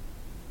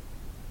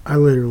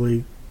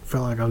literally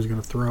felt like I was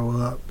going to throw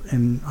up,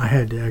 and I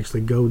had to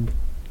actually go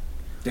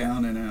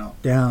down and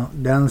out.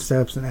 Down the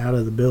steps and out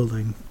of the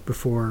building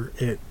before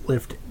it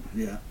lifted.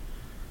 Yeah.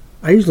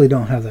 I usually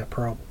don't have that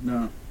problem.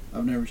 No,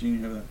 I've never seen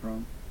you have that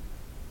problem.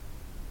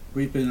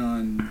 We've been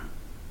on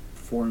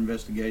 4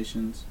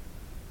 investigations.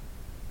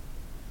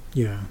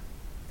 Yeah.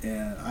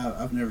 And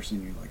I've never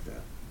seen you like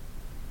that.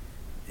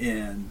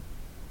 And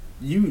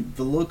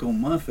the look on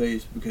my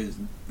face, because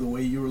the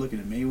way you were looking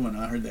at me when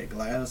I heard that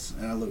glass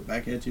and I looked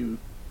back at you,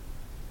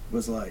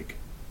 was like,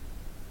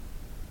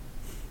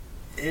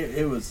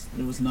 it was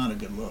not a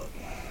good look.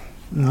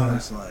 No. I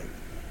was like,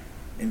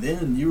 and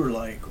then you were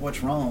like,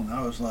 what's wrong?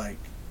 I was like,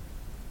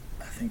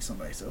 I think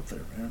somebody's up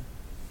there, man.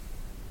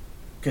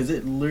 Because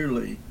it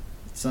literally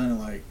sounded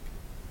like,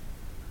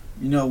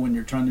 when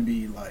you're trying to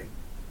be like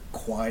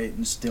quiet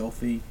and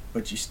stealthy,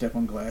 but you step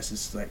on glass,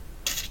 it's like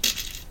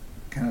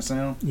kind of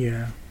sound.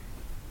 Yeah.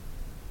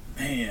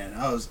 Man,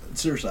 I was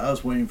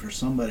waiting for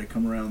somebody to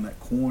come around that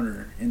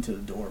corner into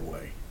the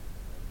doorway.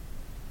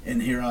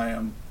 And here I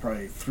am,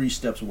 probably 3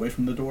 steps away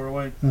from the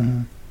doorway.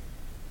 Mm-hmm.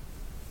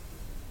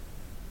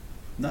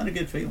 Not a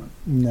good feeling.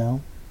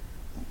 No.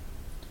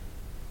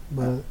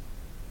 But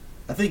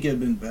I think it'd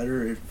been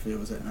better if it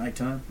was at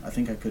nighttime. I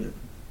think I could have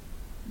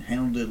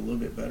handled it a little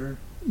bit better.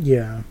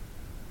 yeah,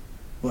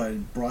 But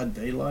in broad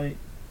daylight,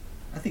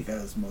 I think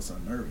that was most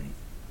unnerving.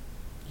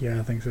 yeah,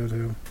 I think so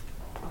too.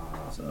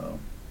 So,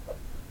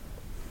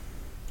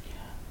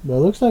 But it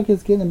looks like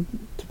it's getting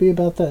to be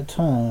about that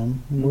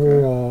time. Okay.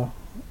 We're a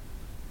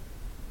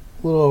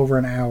little over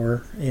an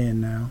hour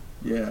in now.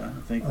 yeah,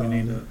 I think we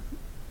need to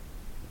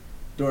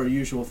do our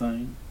usual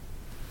thing.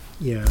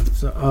 Yeah,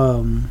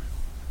 so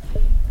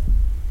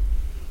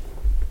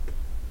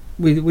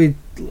we'd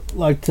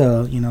like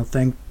to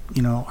thank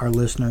our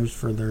listeners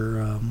for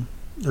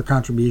their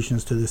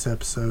contributions to this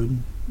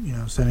episode.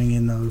 Sending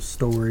in those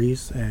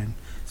stories, and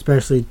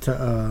especially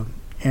to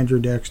Andrew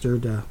Dexter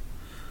to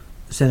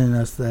sending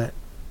us that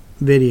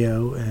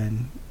video,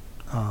 and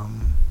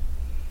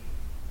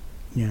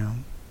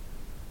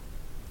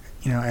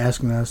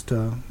asking us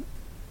to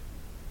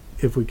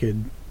if we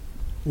could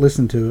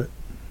listen to it.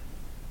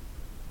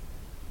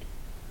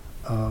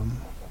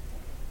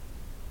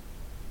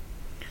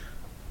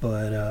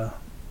 But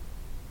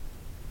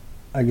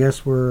I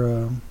guess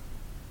we're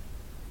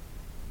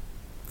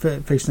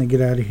fixing to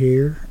get out of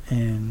here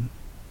and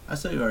I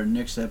say our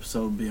next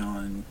episode will be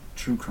on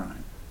true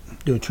crime.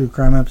 do a true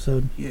crime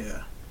episode.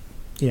 Yeah.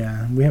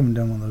 Yeah, we haven't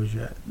done one of those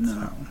yet. No.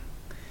 So.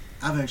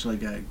 I've actually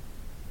got a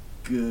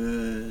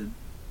good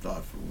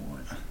thought for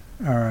one.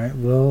 All right.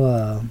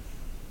 Well,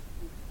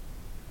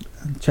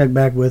 check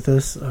back with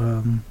us,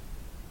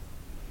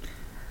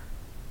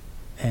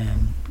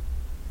 and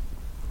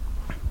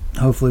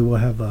hopefully we'll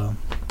have a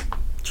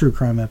true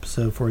crime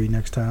episode for you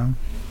next time.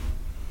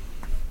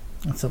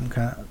 That's something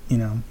kind of,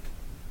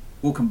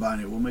 We'll combine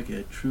it. We'll make it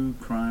a true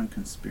crime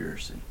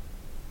conspiracy.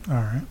 All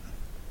right.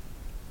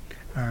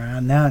 All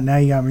right. Now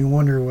you got me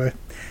wondering what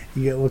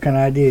kind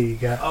of idea you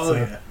got. Oh,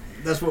 yeah.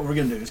 That's what we're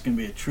going to do. It's going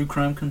to be a true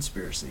crime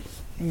conspiracy.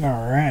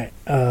 All right.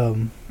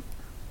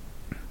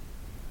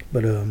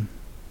 But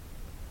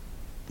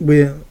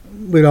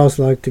we'd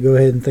also like to go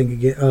ahead and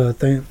give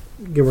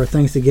our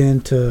thanks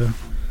again to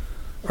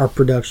our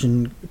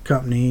production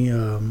company,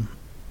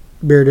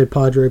 Bearded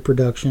Padre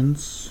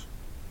Productions,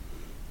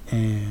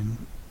 and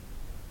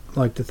I'd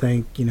like to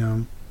thank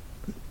the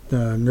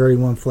Nerdy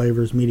One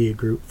Flavors Media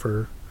Group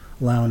for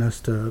allowing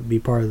us to be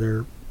part of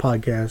their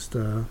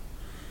podcast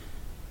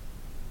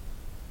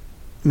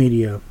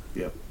media.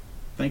 Yep.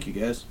 Thank you,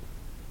 guys.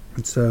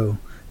 And so,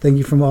 thank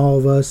you from all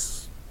of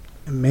us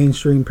at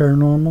Mainstream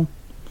Paranormal.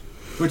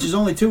 Which is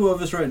only two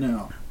of us right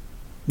now.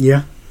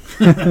 Yeah.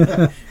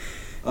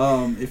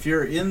 If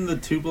you're in the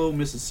Tupelo,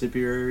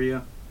 Mississippi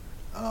area,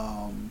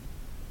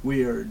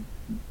 we are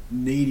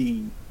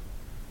needing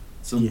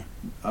some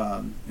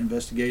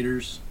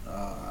investigators.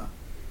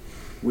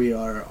 We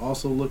are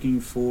also looking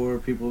for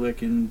people that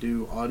can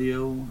do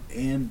audio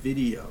and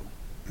video.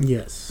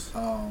 Yes.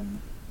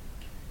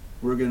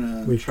 We're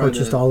gonna. We've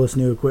purchased all this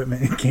new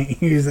equipment and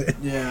can't use it.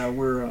 Yeah,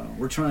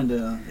 we're trying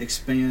to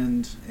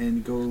expand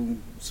and go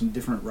some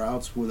different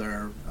routes with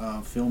our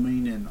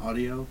filming and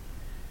audio.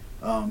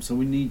 So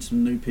we need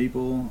some new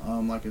people.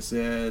 Like I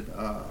said,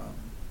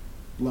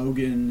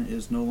 Logan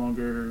is no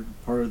longer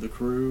part of the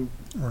crew.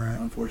 Right.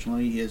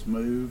 Unfortunately, he has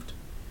moved.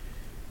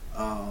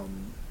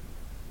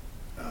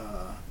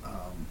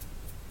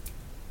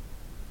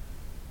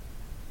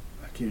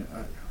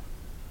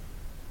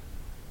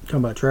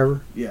 Talking about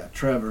Trevor? Yeah,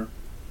 Trevor.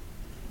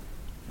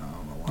 I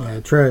don't know why. Yeah,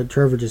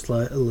 Trevor just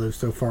lives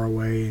so far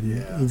away,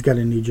 and he's got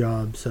a new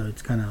job, so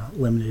it's kind of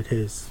limited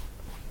his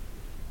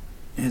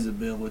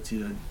ability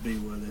to be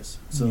with us.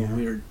 So Yeah.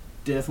 we are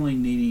definitely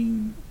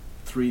needing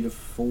 3 to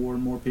 4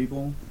 more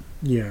people.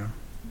 Yeah.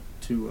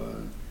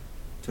 To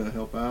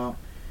help out.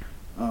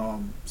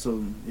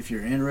 So if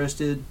you're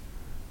interested,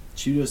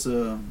 shoot us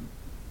a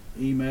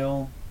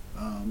email.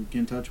 Get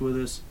in touch with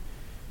us.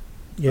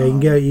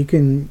 Yeah, you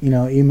can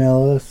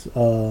email us.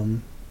 Go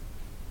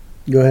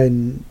ahead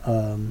and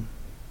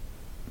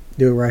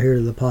do it right here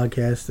to the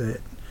podcast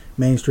at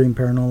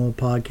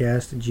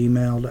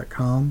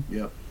mainstreamparanormalpodcast@gmail.com.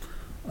 Yep.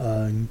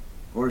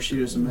 Or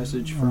shoot us a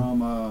message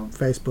from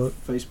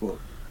Facebook.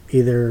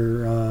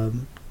 Either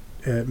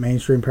at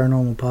Mainstream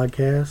Paranormal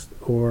Podcast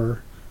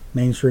or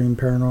Mainstream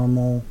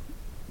Paranormal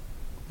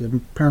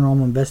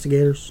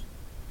Investigators.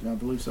 Yeah, I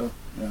believe so.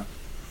 Yeah.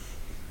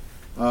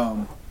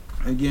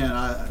 Again,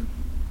 I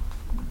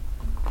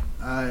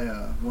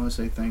want to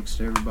say thanks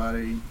to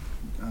everybody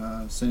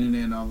sending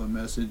in all the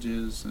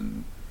messages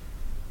and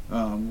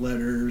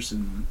letters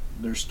and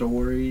their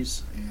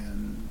stories,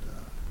 and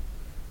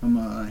I'm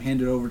gonna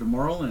hand it over to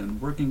Merle,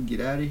 and we're gonna get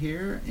out of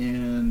here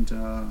and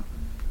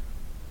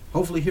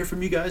hopefully hear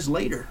from you guys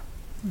later.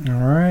 All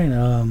right.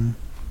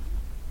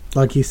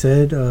 Like you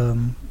said,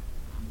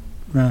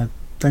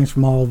 thanks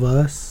from all of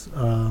us.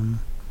 I'm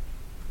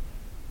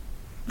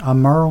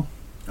Merle.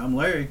 I'm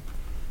Larry.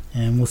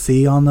 And we'll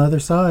see you on the other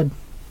side.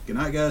 Good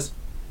night, guys.